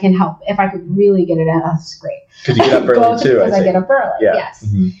 if I can help. If I could really get it out, that's great. Because you get up early too. Because I get up early. Yes.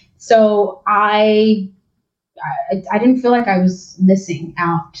 So I didn't feel like I was missing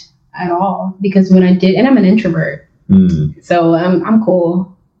out at all, because when I did, and I'm an introvert, so I'm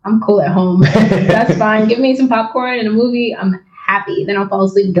cool. I'm cool at home. That's fine. Give me some popcorn and a movie. I'm happy. Then I'll fall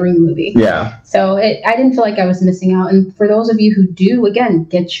asleep during the movie. So I didn't feel like I was missing out. And for those of you who do, again,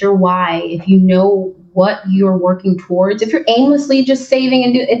 get your why. If you know what you're working towards, if you're aimlessly just saving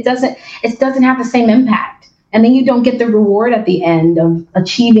and it doesn't have the same impact, and then you don't get the reward at the end of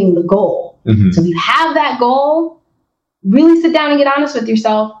achieving the goal. So if you have that goal, really sit down and get honest with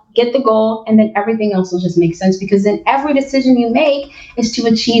yourself, get the goal, and then everything else will just make sense, because then every decision you make is to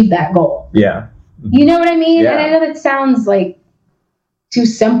achieve that goal. You know what I mean? And I know that sounds like too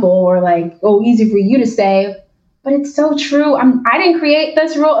simple or like, easy for you to say, but it's so true. I didn't create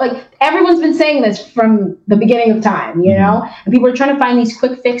this rule. Like, everyone's been saying this from the beginning of time, you know, and people are trying to find these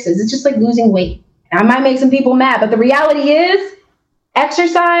quick fixes. It's just like losing weight. I might make some people mad, but the reality is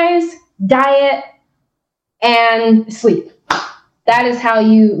exercise, diet, and sleep. That is how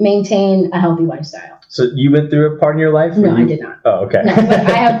you maintain a healthy lifestyle. So you went through a part in your life? No, I did not. Oh, okay. No, but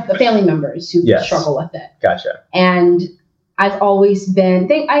I have family members who struggle with it. Gotcha. And I've always been,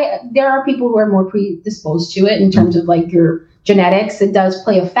 there are people who are more predisposed to it in terms of like your genetics. It does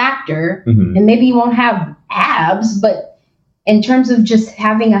play a factor, and maybe you won't have abs, but in terms of just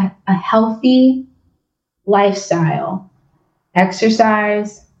having a healthy lifestyle,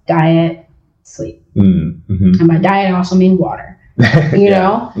 exercise, diet, sleep. And by diet, I also mean water, you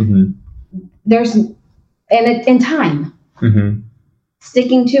know, there's, and it's in time,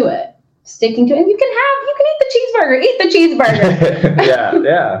 sticking to it, and you can eat the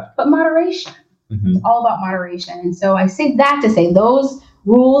cheeseburger, but moderation. It's all about moderation. And so I say that to say those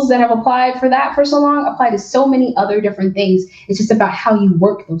rules that have applied for so long apply to so many other different things. It's just about how you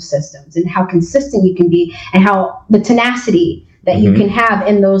work those systems and how consistent you can be, and how the tenacity that you can have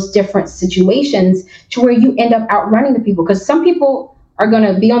in those different situations, to where you end up outrunning the people. Because some people are going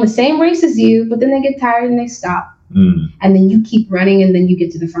to be on the same race as you, but then they get tired and they stop. And then you keep running, and then you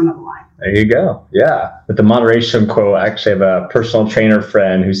get to the front of the line. There you go. Yeah. With the moderation quote, I actually have a personal trainer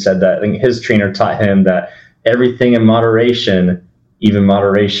friend who said that I think his trainer taught him that everything in moderation even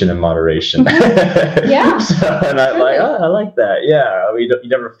moderation in moderation. Yeah. And I like that. Yeah. You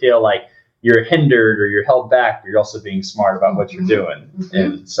never feel like you're hindered or you're held back, but you're also being smart about what you're doing.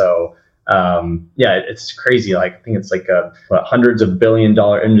 And so, it's crazy. Like, I think it's like a hundreds of $billion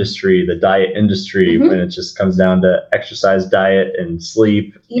industry, the diet industry, when it just comes down to exercise, diet, and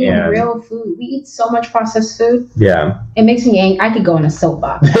sleep. Eating real food. We eat so much processed food. Yeah. It makes me angry. I could go in a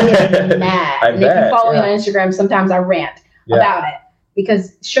soapbox. I get mad. And if you follow me on Instagram, sometimes I rant about it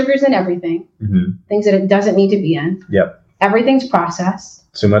because sugar's in everything. Things that it doesn't need to be in. Yep. Everything's processed.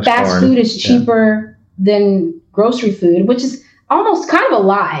 Too much fast corn. food is cheaper than grocery food, which is almost kind of a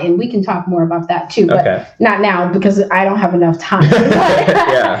lie, and we can talk more about that too, but not now because I don't have enough time.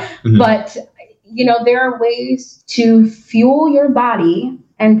 But there are ways to fuel your body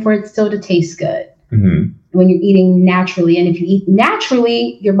and for it still to taste good when you're eating naturally. And if you eat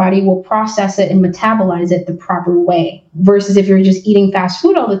naturally, your body will process it and metabolize it the proper way, versus if you're just eating fast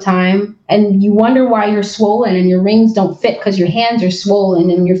food all the time and you wonder why you're swollen and your rings don't fit because your hands are swollen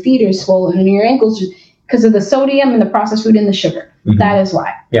and your feet are swollen and your ankles because of the sodium and the processed food and the sugar. That is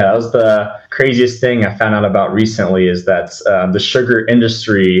why. Yeah, that was the craziest thing I found out about recently is that the sugar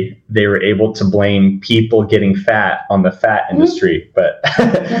industry, they were able to blame people getting fat on the fat industry, but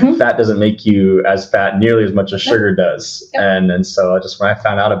fat doesn't make you as fat nearly as much as sugar does. And so just when I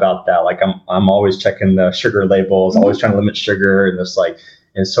found out about that, like I'm always checking the sugar labels, always trying to limit sugar, and it's like,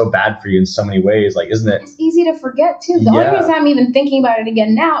 it's so bad for you in so many ways. Like, isn't it? It's easy to forget too. The only reason I'm even thinking about it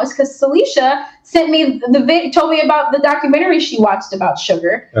again now is because Celicia sent me told me about the documentary she watched about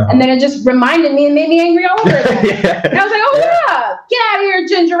sugar, and then it just reminded me and made me angry all over again. And I was like, oh yeah, get out of here,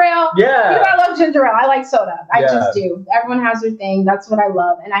 ginger ale. Yeah, I love ginger ale. I like soda. I just do. Everyone has their thing. That's what I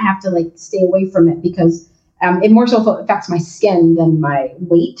love, and I have to stay away from it because it more so affects my skin than my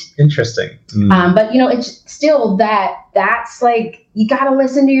weight. Interesting. But it's still that's like, you got to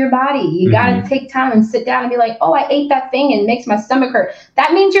listen to your body. You got to take time and sit down and be like, oh, I ate that thing and it makes my stomach hurt.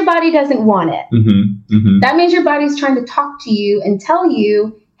 That means your body doesn't want it. That means your body's trying to talk to you and tell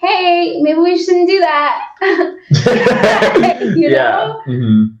you, hey, maybe we shouldn't do that. you know?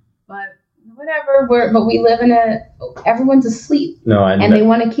 But whatever. But we live in everyone's asleep. And they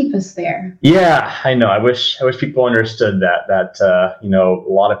want to keep us there. Yeah, I know. I wish people understood that a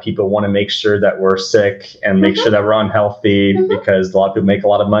lot of people want to make sure that we're sick and make sure that we're unhealthy because a lot of people make a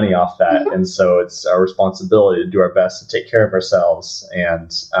lot of money off that. And so it's our responsibility to do our best to take care of ourselves.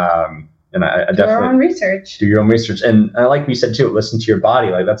 And I definitely do your own research. And I like what you said too, listen to your body.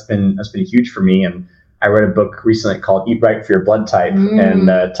 Like that's been huge for me. And I read a book recently called Eat Right for Your Blood Type. And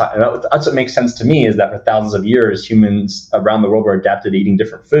that's what makes sense to me is that for thousands of years, humans around the world were adapted to eating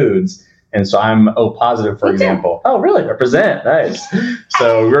different foods. And so I'm O positive, for example. Oh, really? Represent. Nice.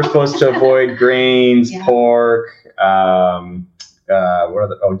 So we're supposed to avoid grains, pork,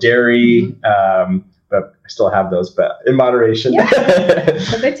 dairy, but I still have those, but in moderation. Yeah,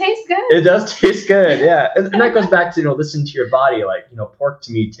 but they taste good. It does taste good, yeah. And that goes back to, listen to your body. Like, pork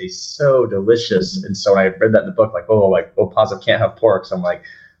to me tastes so delicious. And so when I read that in the book, O positive can't have pork. So I'm like,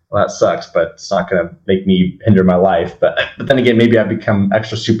 well, that sucks, but it's not going to make me hinder my life. But then again, maybe I become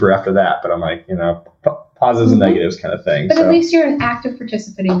extra super after that. But I'm like, positives and negatives kind of thing. But at least you're an active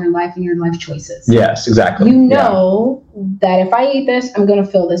participant in your life and your life choices. Yes, exactly. That if I eat this, I'm going to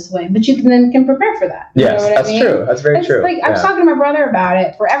feel this way. But you can prepare for that. Yes, that's true. That's very true. Like, I was talking to my brother about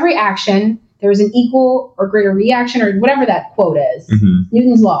it. For every action, there is an equal or greater reaction, or whatever that quote is.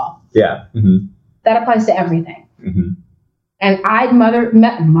 Newton's law. Yeah. That applies to everything. And I'd much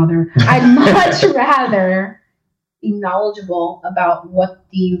rather be knowledgeable about what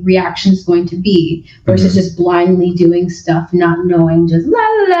the reaction is going to be versus just blindly doing stuff, not knowing, just la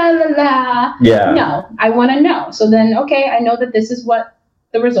la la la. Yeah. No, I want to know. So then, okay, I know that this is what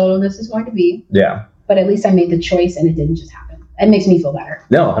the result of this is going to be. Yeah. But at least I made the choice and it didn't just happen. It makes me feel better.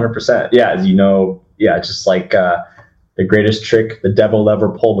 No, 100%. Yeah, just like the greatest trick the devil ever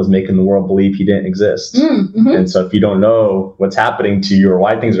pulled was making the world believe he didn't exist. And so if you don't know what's happening to you or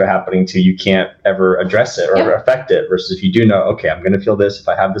why things are happening to you, you can't ever address it or affect it. Versus if you do know, okay, I'm going to feel this if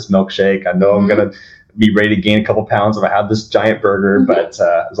I have this milkshake. I know I'm going to be ready to gain a couple pounds if I have this giant burger. But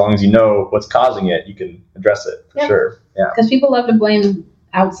as long as you know what's causing it, you can address it for sure. Yeah. Because people love to blame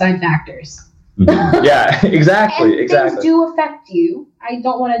outside factors. Yeah, exactly. And things do affect you. I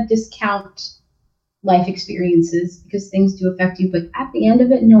don't want to discount life experiences because things do affect you, but at the end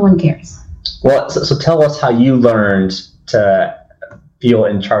of it, no one cares. Well, so tell us how you learned to feel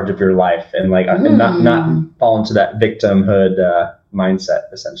in charge of your life and and not fall into that victimhood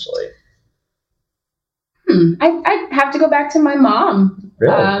mindset, essentially. I have to go back to my mom.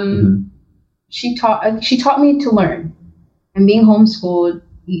 Really? She taught me to learn. And being homeschooled,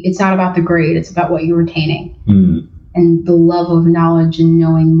 it's not about the grade. It's about what you're retaining and the love of knowledge and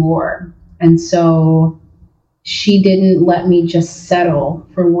knowing more. And so she didn't let me just settle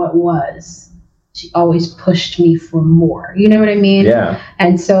for what was. She always pushed me for more. You know what I mean? Yeah.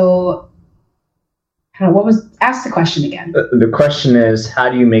 And so ask the question again. The question is, how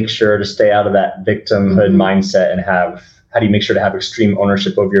do you make sure to stay out of that victimhood mindset and how do you make sure to have extreme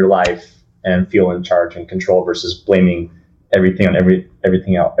ownership over your life and feel in charge and control versus blaming everything on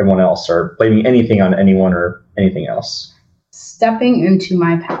everyone else, or blaming anything on anyone or anything else? Stepping into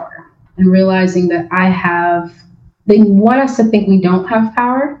my power and realizing that they want us to think we don't have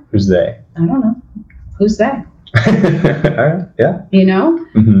power. Who's they? I don't know. Who's they? All right. Yeah. You know?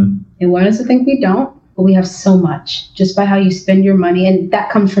 They want us to think we don't, but we have so much just by how you spend your money. And that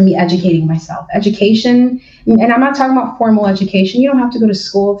comes from me educating myself. Education, and I'm not talking about formal education. You don't have to go to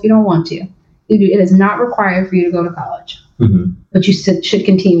school if you don't want to. It is not required for you to go to college. But you should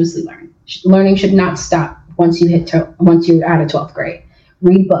continuously learn. Learning should not stop once you're out of 12th grade.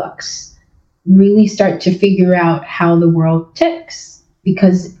 Read books. Really start to figure out how the world ticks,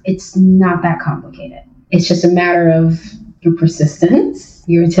 because it's not that complicated. It's just a matter of your persistence,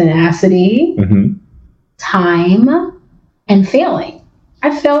 your tenacity, time, and failing.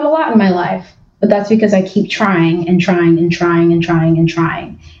 I've failed a lot in my life, but that's because I keep trying and trying and trying and trying and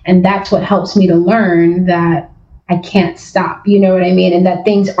trying. And that's what helps me to learn that I can't stop. You know what I mean? And that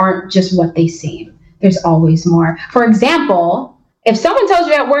things aren't just what they seem. There's always more. For example, if someone tells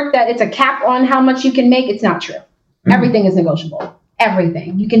you at work that it's a cap on how much you can make, it's not true. Everything is negotiable.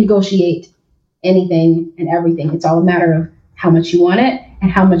 Everything. You can negotiate anything and everything. It's all a matter of how much you want it and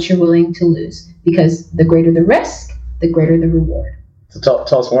how much you're willing to lose. Because the greater the risk, the greater the reward. So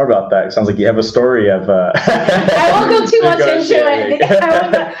tell us more about that. It sounds like you have a story of... I won't go too much into it.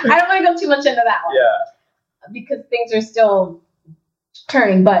 I don't want to go too much into that one. Yeah. Because things are still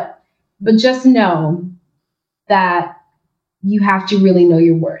turning. But just know that you have to really know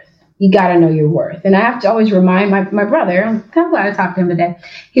your worth. You got to know your worth. And I have to always remind my brother, I'm kind of glad I talked to him today.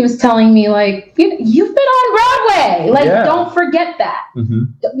 He was telling me, like, you've been on Broadway. Like, don't forget that.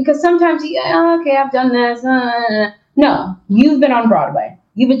 Because sometimes, okay, I've done this. No, you've been on Broadway.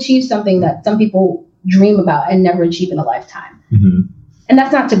 You've achieved something that some people dream about and never achieve in a lifetime. And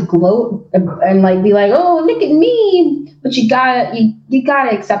that's not to gloat and like be like, oh, look at me. But you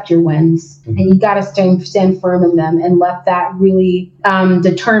gotta accept your wins, and you gotta stand firm in them, and let that really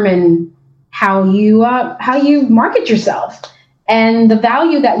determine how you market yourself and the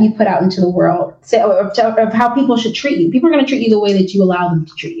value that you put out into the world, of how people should treat you. People are going to treat you the way that you allow them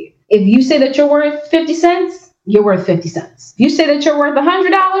to treat you. If you say that you're worth 50 cents, you're worth 50 cents. If you say that you're worth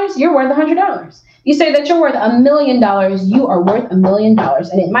 $100, you're worth $100. You say that you're worth $1 million, you are worth $1 million.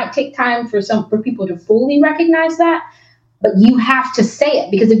 And it might take time for people to fully recognize that, but you have to say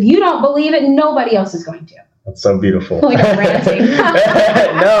it, because if you don't believe it, nobody else is going to. That's so beautiful. Like I'm ranting.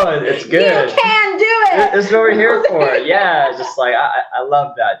 No, it's good. You can do it. It's what we're here for. Yeah, just like I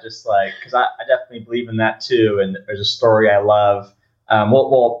love that. Just like, because I definitely believe in that too. And there's a story I love.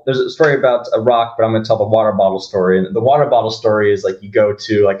 Well, there's a story about a rock, but I'm going to tell the water bottle story. And the water bottle story is like, you go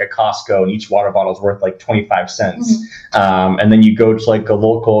to like a Costco and each water bottle is worth like 25 cents. And then you go to like a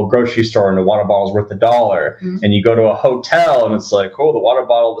local grocery store and the water bottle is worth $1. And you go to a hotel and it's like, oh,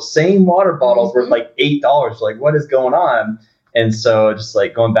 the same water bottle is worth like $8. Like, what is going on? And so just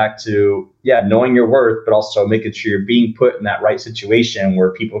like going back to, knowing your worth, but also making sure you're being put in that right situation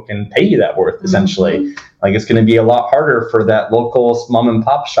where people can pay you that worth, essentially. Like, it's going to be a lot harder for that local mom and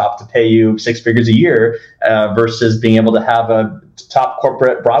pop shop to pay you 6 figures a year versus being able to have a top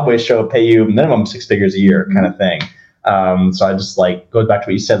corporate Broadway show pay you minimum 6 figures a year kind of thing. So I just like, goes back to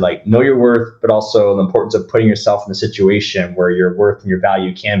what you said, like, know your worth, but also the importance of putting yourself in a situation where your worth and your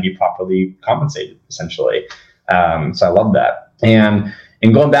value can be properly compensated, essentially. So I love that. And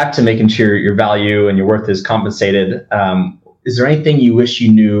going back to making sure your value and your worth is compensated, is there anything you wish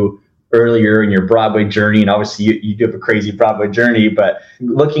you knew earlier in your Broadway journey? And obviously you do have a crazy Broadway journey, but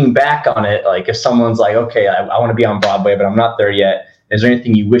looking back on it, like if someone's like, okay, I want to be on Broadway, but I'm not there yet. Is there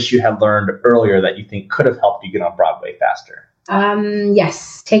anything you wish you had learned earlier that you think could have helped you get on Broadway faster?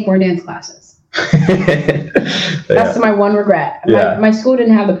 Yes. Take more dance classes. That's my one regret. My school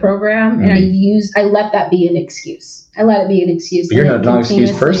didn't have the program, and I let that be an excuse. I let it be an excuse. But you're not a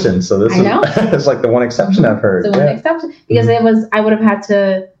non-excuse person, so this is like the one exception I've heard. The one exception, because I would have had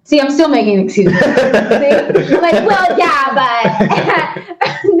to see. I'm still making excuses. Like, well, yeah,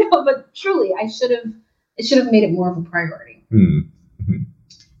 but no, but truly, it should have made it more of a priority.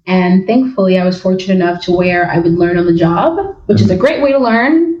 And thankfully, I was fortunate enough to where I would learn on the job, which is a great way to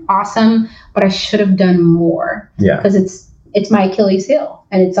learn. Awesome. But I should have done more. Because it's my Achilles heel,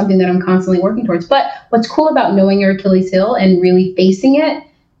 and it's something that I'm constantly working towards. But what's cool about knowing your Achilles heel and really facing it,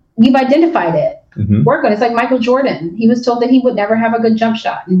 you've identified it. Work on it. It's like Michael Jordan. He was told that he would never have a good jump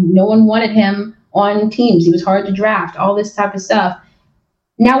shot, and no one wanted him on teams. He was hard to draft, all this type of stuff.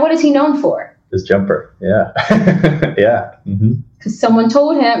 Now, what is he known for? His jumper. Yeah. Yeah. Because someone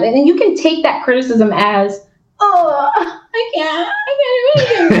told him, and then you can take that criticism as, oh, I can't do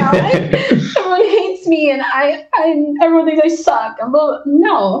anything now. Everyone hates me, and everyone thinks I suck.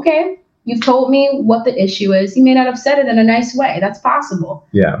 No, okay. You've told me what the issue is. You may not have said it in a nice way. That's possible.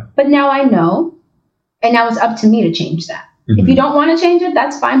 Yeah. But now I know, and now it's up to me to change that. If you don't want to change it,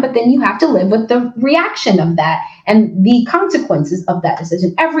 that's fine. But then you have to live with the reaction of that and the consequences of that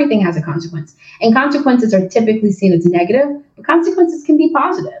decision. Everything has a consequence. And consequences are typically seen as negative, but consequences can be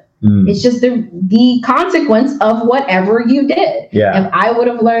positive. It's just the consequence of whatever you did. Yeah. If I would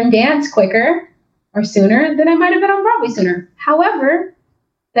have learned dance quicker or sooner, then I might have been on Broadway sooner. However,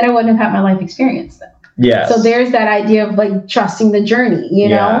 then I wouldn't have had my life experience though. Yeah. So there's that idea of like trusting the journey, you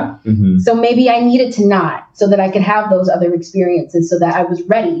know? So maybe I needed to not, so that I could have those other experiences, so that I was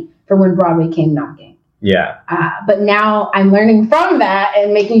ready for when Broadway came knocking. Yeah. But now I'm learning from that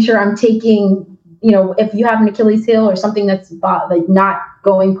and making sure I'm taking, you know, if you have an Achilles heel or something that's like not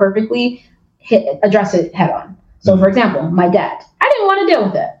going perfectly, address it head on. So for example, my dad, I didn't want to deal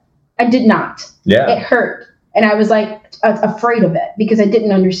with it. I did not. Yeah. It hurt. And I was like afraid of it because I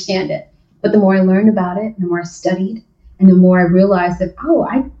didn't understand it. But the more I learned about it, the more I studied, and the more I realized that, oh,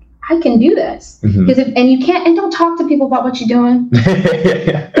 I can do this. Because and don't talk to people about what you're doing.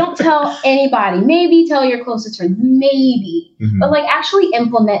 Don't tell anybody. Maybe tell your closest friends, maybe. But like actually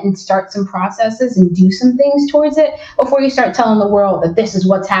implement and start some processes and do some things towards it before you start telling the world that this is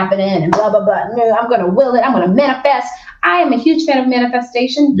what's happening and blah, blah, blah. No, I'm going to will it. I'm going to manifest. I am a huge fan of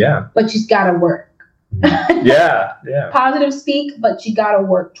manifestation. Yeah. But you've got to work. Yeah. Positive speak, but you got to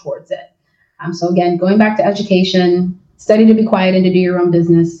work towards it. So again, going back to education, study to be quiet and to do your own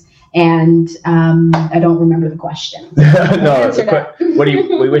business. And I don't remember the question. No,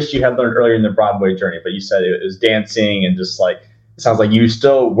 we wish you had learned earlier in the Broadway journey, but you said it was dancing and just like, it sounds like you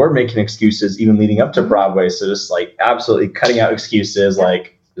still were making excuses even leading up to Broadway. So just like absolutely cutting out excuses,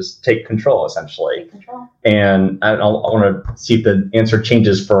 like just take control essentially. Take control. And I want to see if the answer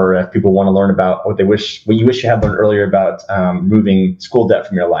changes for if people want to learn about what you wish you had learned earlier about removing school debt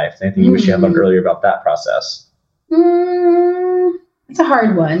from your life. Anything you wish you had learned earlier about that process? It's a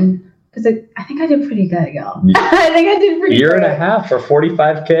hard one because I think I did pretty good, y'all. I think I did pretty good. Year and a half for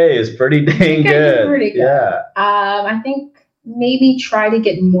 $45K is pretty dang good. I did pretty good. Yeah. I think maybe try to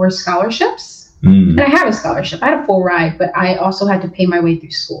get more scholarships. And I had a scholarship. I had a full ride, but I also had to pay my way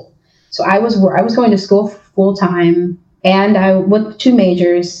through school. So I was going to school full time, and I with 2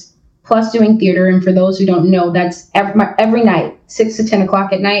 majors plus doing theater. And for those who don't know, that's every night, 6 to 10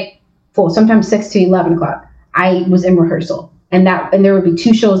 o'clock at night, full. Sometimes 6 to 11 o'clock. I was in rehearsal, and there would be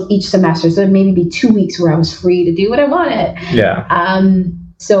 2 shows each semester. So it'd maybe be 2 weeks where I was free to do what I wanted. Yeah.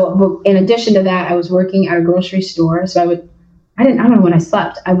 So in addition to that, I was working at a grocery store. So I don't know when I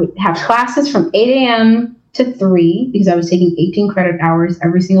slept. I would have classes from 8 a.m. to 3 because I was taking 18 credit hours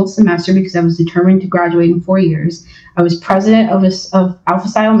every single semester because I was determined to graduate in 4 years. I was president of Alpha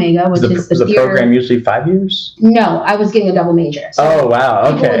Psi Omega, which is the theater. Program usually 5 years? No, I was getting a double major. So oh,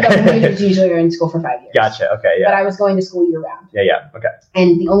 wow. Okay. Double majors usually are in school for 5 years. Gotcha. Okay. Yeah. But I was going to school year round. Yeah. Okay.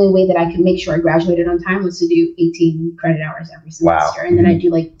 And the only way that I could make sure I graduated on time was to do 18 credit hours every semester. Wow. And then I do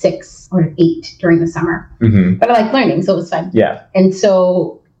like 6 or 8 during the summer. But I like learning, so it was fun. Yeah. And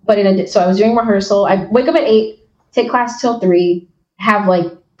so, so I was doing rehearsal. I wake up at 8, take class till 3, have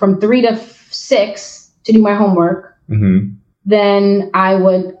like from 3 to 6 to do my homework. Then I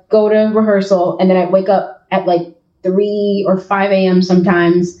would go to rehearsal, and then I'd wake up at like 3 or 5 a.m.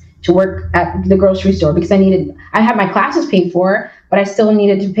 sometimes to work at the grocery store because I had my classes paid for, but I still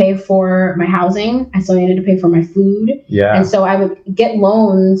needed to pay for my housing. I still needed to pay for my food. Yeah. And so I would get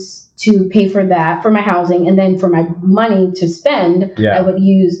loans to pay for that, for my housing, and then for my money to spend, I would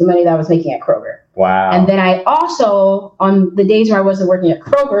use the money that I was making at Kroger. Wow. And then I also, on the days where I wasn't working at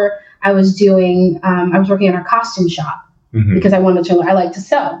Kroger, I was working in a costume shop because I like to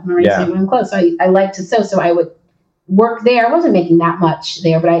sew. I'm clothes. So I like to sew. So I would work there. I wasn't making that much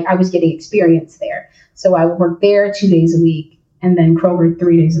there, but I was getting experience there. So I would work there 2 days a week and then Kroger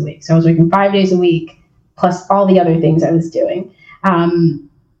 3 days a week. So I was working 5 days a week plus all the other things I was doing.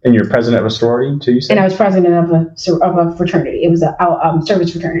 And you're president of a sorority too, you said? And I was president of a fraternity. It was a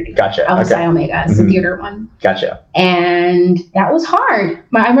service fraternity. Gotcha. Alpha Psi Omega. It's the theater one. Gotcha. And that was hard.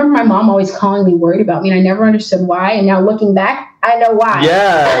 I remember my mom always calling me worried about me, and I never understood why. And now looking back, I know why.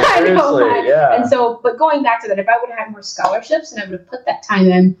 Yeah, seriously. I know why. Yeah. And so, but going back to that, if I would have had more scholarships and I would have put that time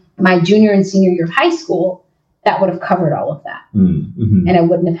in my junior and senior year of high school, that would have covered all of that. And I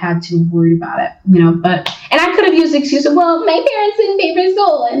wouldn't have had to worry about it, and I could have used the excuse of, well, my parents didn't pay for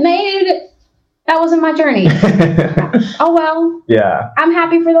school and that wasn't my journey. Oh, well, yeah. I'm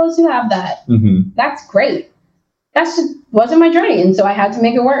happy for those who have that. That's great. That's just wasn't my journey. And so I had to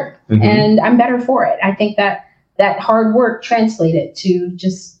make it work and I'm better for it. I think that hard work translated to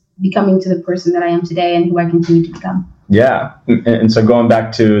just becoming to the person that I am today and who I continue to become. Yeah. And so going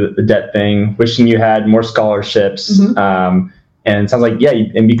back to the debt thing, wishing you had more scholarships. And it sounds like,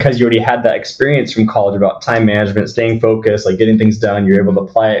 and because you already had that experience from college about time management, staying focused, like getting things done, you're able to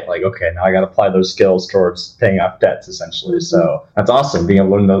apply it like, okay, now I got to apply those skills towards paying off debts, essentially. So that's awesome, being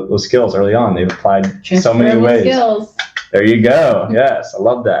able to learn those skills early on. They've applied so many ways. Skills. There you go. Yes, I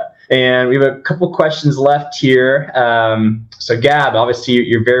love that. And we have a couple questions left here. So Gab, obviously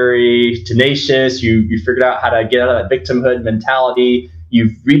you're very tenacious. You figured out how to get out of that victimhood mentality.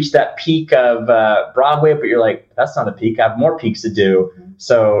 You've reached that peak of Broadway, but you're like, that's not a peak. I have more peaks to do.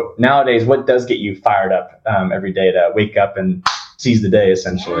 So nowadays, what does get you fired up every day to wake up and seize the day,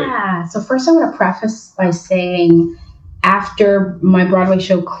 essentially? Yeah. So first I want to preface by saying after my Broadway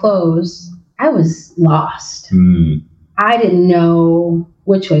show closed, I was lost. I didn't know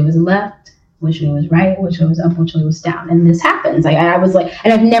which way was left, which way was right, which way was up, which way was down. And this happens. I was like,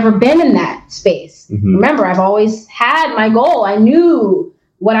 and I've never been in that space. Remember, I've always had my goal. I knew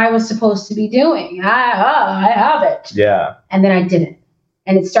what I was supposed to be doing. I have it. Yeah. And then I didn't.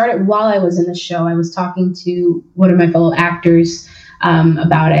 And it started while I was in the show. I was talking to one of my fellow actors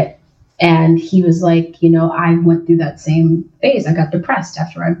about it. And he was like, I went through that same phase. I got depressed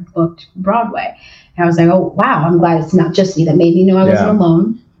after I booked Broadway. And I was like, oh, wow, I'm glad it's not just me. That made me know I wasn't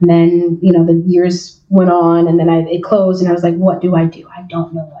alone. And then, the years went on and then it closed and I was like, what do? I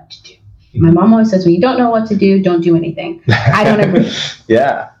don't know what to do. My mom always says, when you don't know what to do, don't do anything. I don't agree.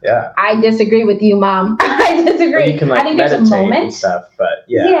 Yeah. I disagree with you, Mom. I disagree. Well, you can I think there's a moment and stuff, but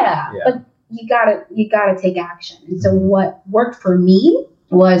but you gotta take action. And so what worked for me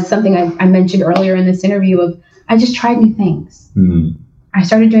was something I mentioned earlier in this interview of I just tried new things. I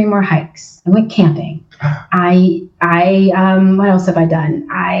started doing more hikes. I went camping. I what else have I done?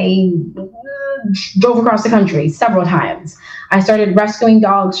 I drove across the country several times. I started rescuing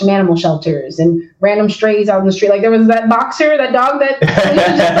dogs from animal shelters and random strays out in the street. Like there was that boxer, that dog that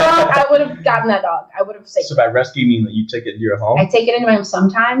just saw. I would have gotten that dog. I would have saved it. So by rescue, you mean that you take it into your home? I take it into my home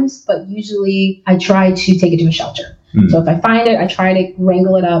sometimes, but usually I try to take it to a shelter. So if I find it, I try to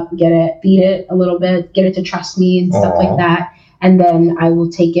wrangle it up, get it, feed it a little bit, get it to trust me and stuff like that. And then I will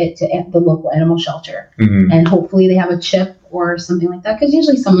take it to the local animal shelter. And hopefully they have a chip or something like that. Because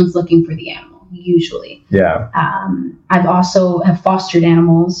usually someone's looking for the animal, usually. Yeah. I've also have fostered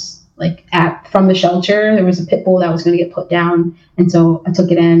animals like from the shelter. There was a pit bull that was going to get put down. And so I took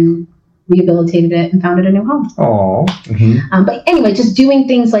it in, rehabilitated it, and found it a new home. But anyway, just doing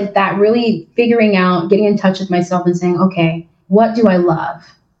things like that, really figuring out, getting in touch with myself and saying, okay, what do I love?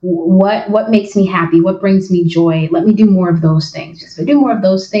 What makes me happy? What brings me joy? Let me do more of those things. Just if I do more of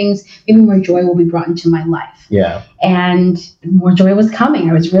those things, maybe more joy will be brought into my life. Yeah. And more joy was coming.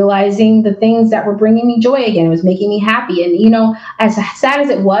 I was realizing the things that were bringing me joy again. It was making me happy. And, as sad as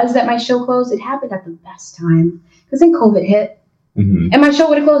it was that my show closed, it happened at the best time. Because then COVID hit. And my show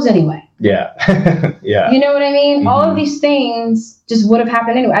would have closed anyway. Yeah. Yeah. You know what I mean? All of these things just would have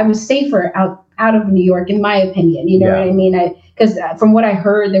happened anyway. I was safer out of New York, in my opinion. You know what I mean? Because from what I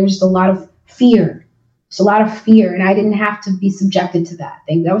heard, there was just a lot of fear. Just a lot of fear. And I didn't have to be subjected to that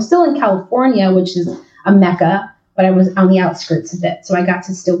thing. I was still in California, which is a mecca, but I was on the outskirts of it. So I got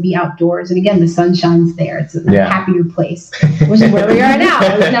to still be outdoors. And again, the sun shines there. It's a happier place, which is where we are now.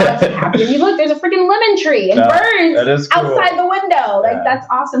 Now it's happier. You look, there's a freaking lemon tree and birds outside the window. Like, that's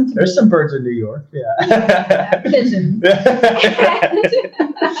awesome to me. There's some birds in New York. Yeah. Pigeons.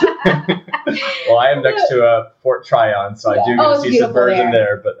 Well, I am next to Fort Tryon, so I do get to see some birds in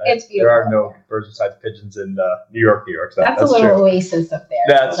there, but there are no birds besides pigeons in New York. So that's a little oasis up there.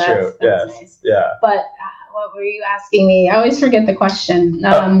 That's true. That's nice. Yeah. But what were you asking me? I always forget the question.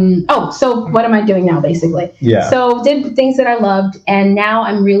 So what am I doing now, basically? Yeah. So did the things that I loved, and now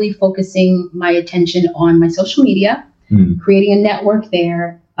I'm really focusing my attention on my social media, creating a network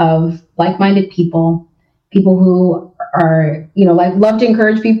there of like-minded people who are, love to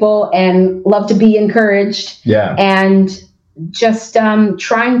encourage people and love to be encouraged. Yeah. And just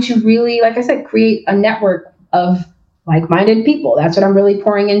trying to really, like I said, create a network of like-minded people. That's what I'm really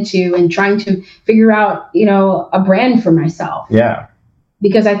pouring into, and trying to figure out, a brand for myself. Yeah.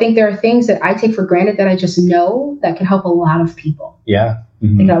 Because I think there are things that I take for granted that I just know that can help a lot of people. Yeah.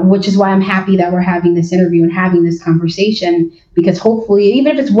 Which is why I'm happy that we're having this interview and having this conversation, because hopefully,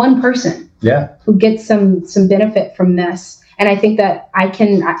 even if it's one person who gets some benefit from this, and I think that I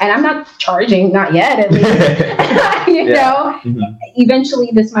can, and I'm not charging, not yet at least, eventually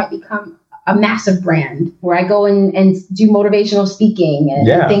this might become a massive brand where I go and do motivational speaking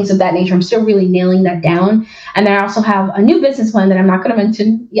and things of that nature. I'm still really nailing that down. And then I also have a new business plan that I'm not going to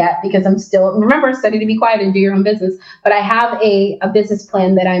mention yet, because I'm still, remember, study to be quiet and do your own business. But I have a business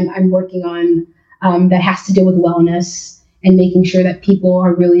plan that I'm working on that has to do with wellness and making sure that people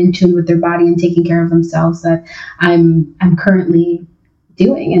are really in tune with their body and taking care of themselves, that I'm currently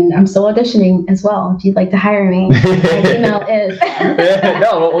doing, and I'm still auditioning as well. If you'd like to hire me, my email is.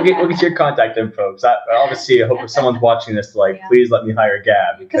 No, we'll get your contact info. I obviously, I hope if someone's watching this, please let me hire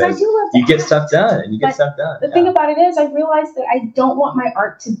Gab, because I do love you get stuff done, and you get stuff done. The thing about it is, I realized that I don't want my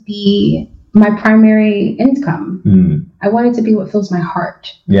art to be my primary income. I want it to be what fills my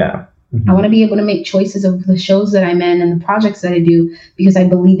heart. Yeah. I want to be able to make choices of the shows that I'm in and the projects that I do because I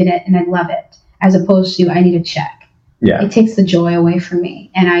believe in it and I love it, as opposed to I need a check. Yeah. It takes the joy away from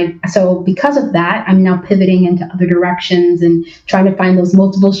me. So because of that, I'm now pivoting into other directions and trying to find those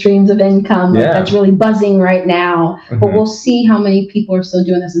multiple streams of income. Yeah. That's really buzzing right now. But we'll see how many people are still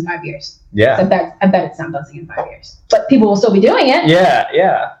doing this in 5 years. Yeah. I bet it's not buzzing in 5 years. But people will still be doing it. Yeah,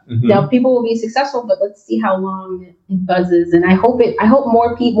 yeah. People will be successful, but let's see how long it buzzes. And I hope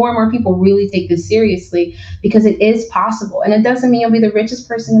more and more people really take this seriously, because it is possible. And it doesn't mean you'll be the richest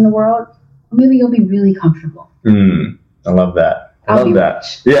person in the world. Maybe you'll be really comfortable. I love that. I love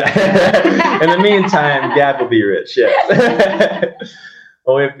that. Rich. Yeah. In the meantime, Gab will be rich. Yes.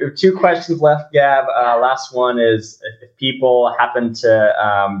 Well, we have 2 questions left, Gab. Last one is, if people happen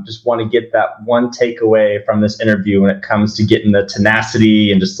to just want to get that one takeaway from this interview when it comes to getting the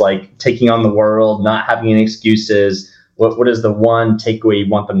tenacity and just like taking on the world, not having any excuses, what is the one takeaway you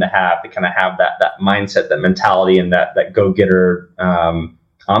want them to kind of have that mindset, that mentality, and that go-getter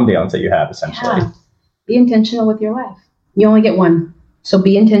ambiance that you have, essentially? Yeah. Be intentional with your life. You only get one. So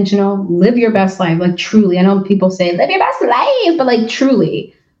be intentional, live your best life. Like, truly, I know people say live your best life, but like,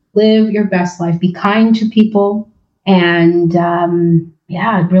 truly live your best life. Be kind to people, and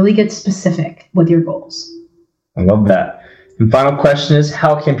really get specific with your goals. I love that. And final question is,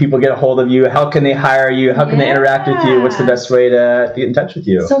 how can people get a hold of you? How can they hire you? How can they interact with you? What's the best way to get in touch with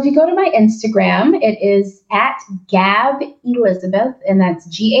you? So if you go to my Instagram, it is at Gab Elisabeth, and that's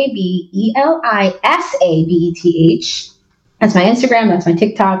GABELISABETH. That's my Instagram. That's my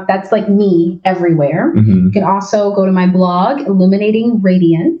TikTok. That's like me everywhere. You can also go to my blog, Illuminating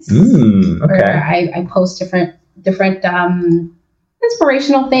Radiance, where I post different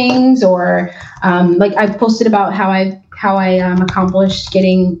inspirational things, or like I've posted about how I accomplished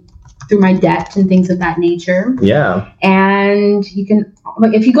getting through my debt and things of that nature. Yeah. And you can,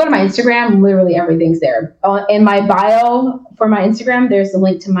 like, if you go to my Instagram, literally everything's there. In my bio for my Instagram, there's the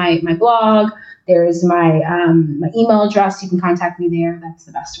link to my blog. There's my email address. You can contact me there. That's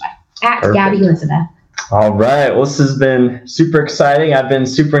the best way. At Gab Elisabeth. All right. Well, this has been super exciting. I've been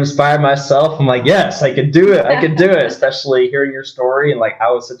super inspired myself. I'm like, yes, I could do it. I could do it. Especially hearing your story and like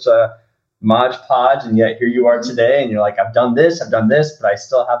how it's such a Mod Podge, and yet here you are today, and you're like, I've done this, but I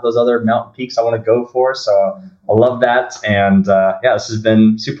still have those other mountain peaks I want to go for. So I love that, and this has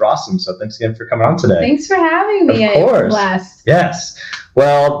been super awesome. So thanks again for coming on today. Thanks for having me. Of course. Blessed. Yes.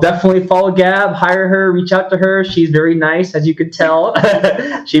 Well, definitely follow Gab, hire her, reach out to her. She's very nice, as you could tell.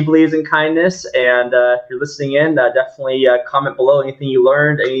 She believes in kindness. And if you're listening in, definitely comment below anything you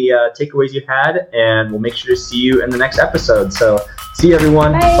learned, any takeaways you had, and we'll make sure to see you in the next episode. So see you,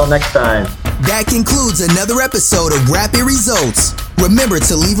 everyone. Bye. Until next time. That concludes another episode of Rapid Results. Remember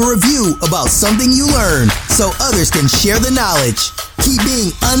to leave a review about something you learned so others can share the knowledge. Keep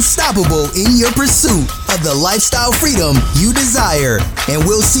being unstoppable in your pursuit of the lifestyle freedom you desire. And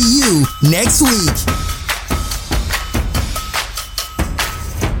we'll see you next week.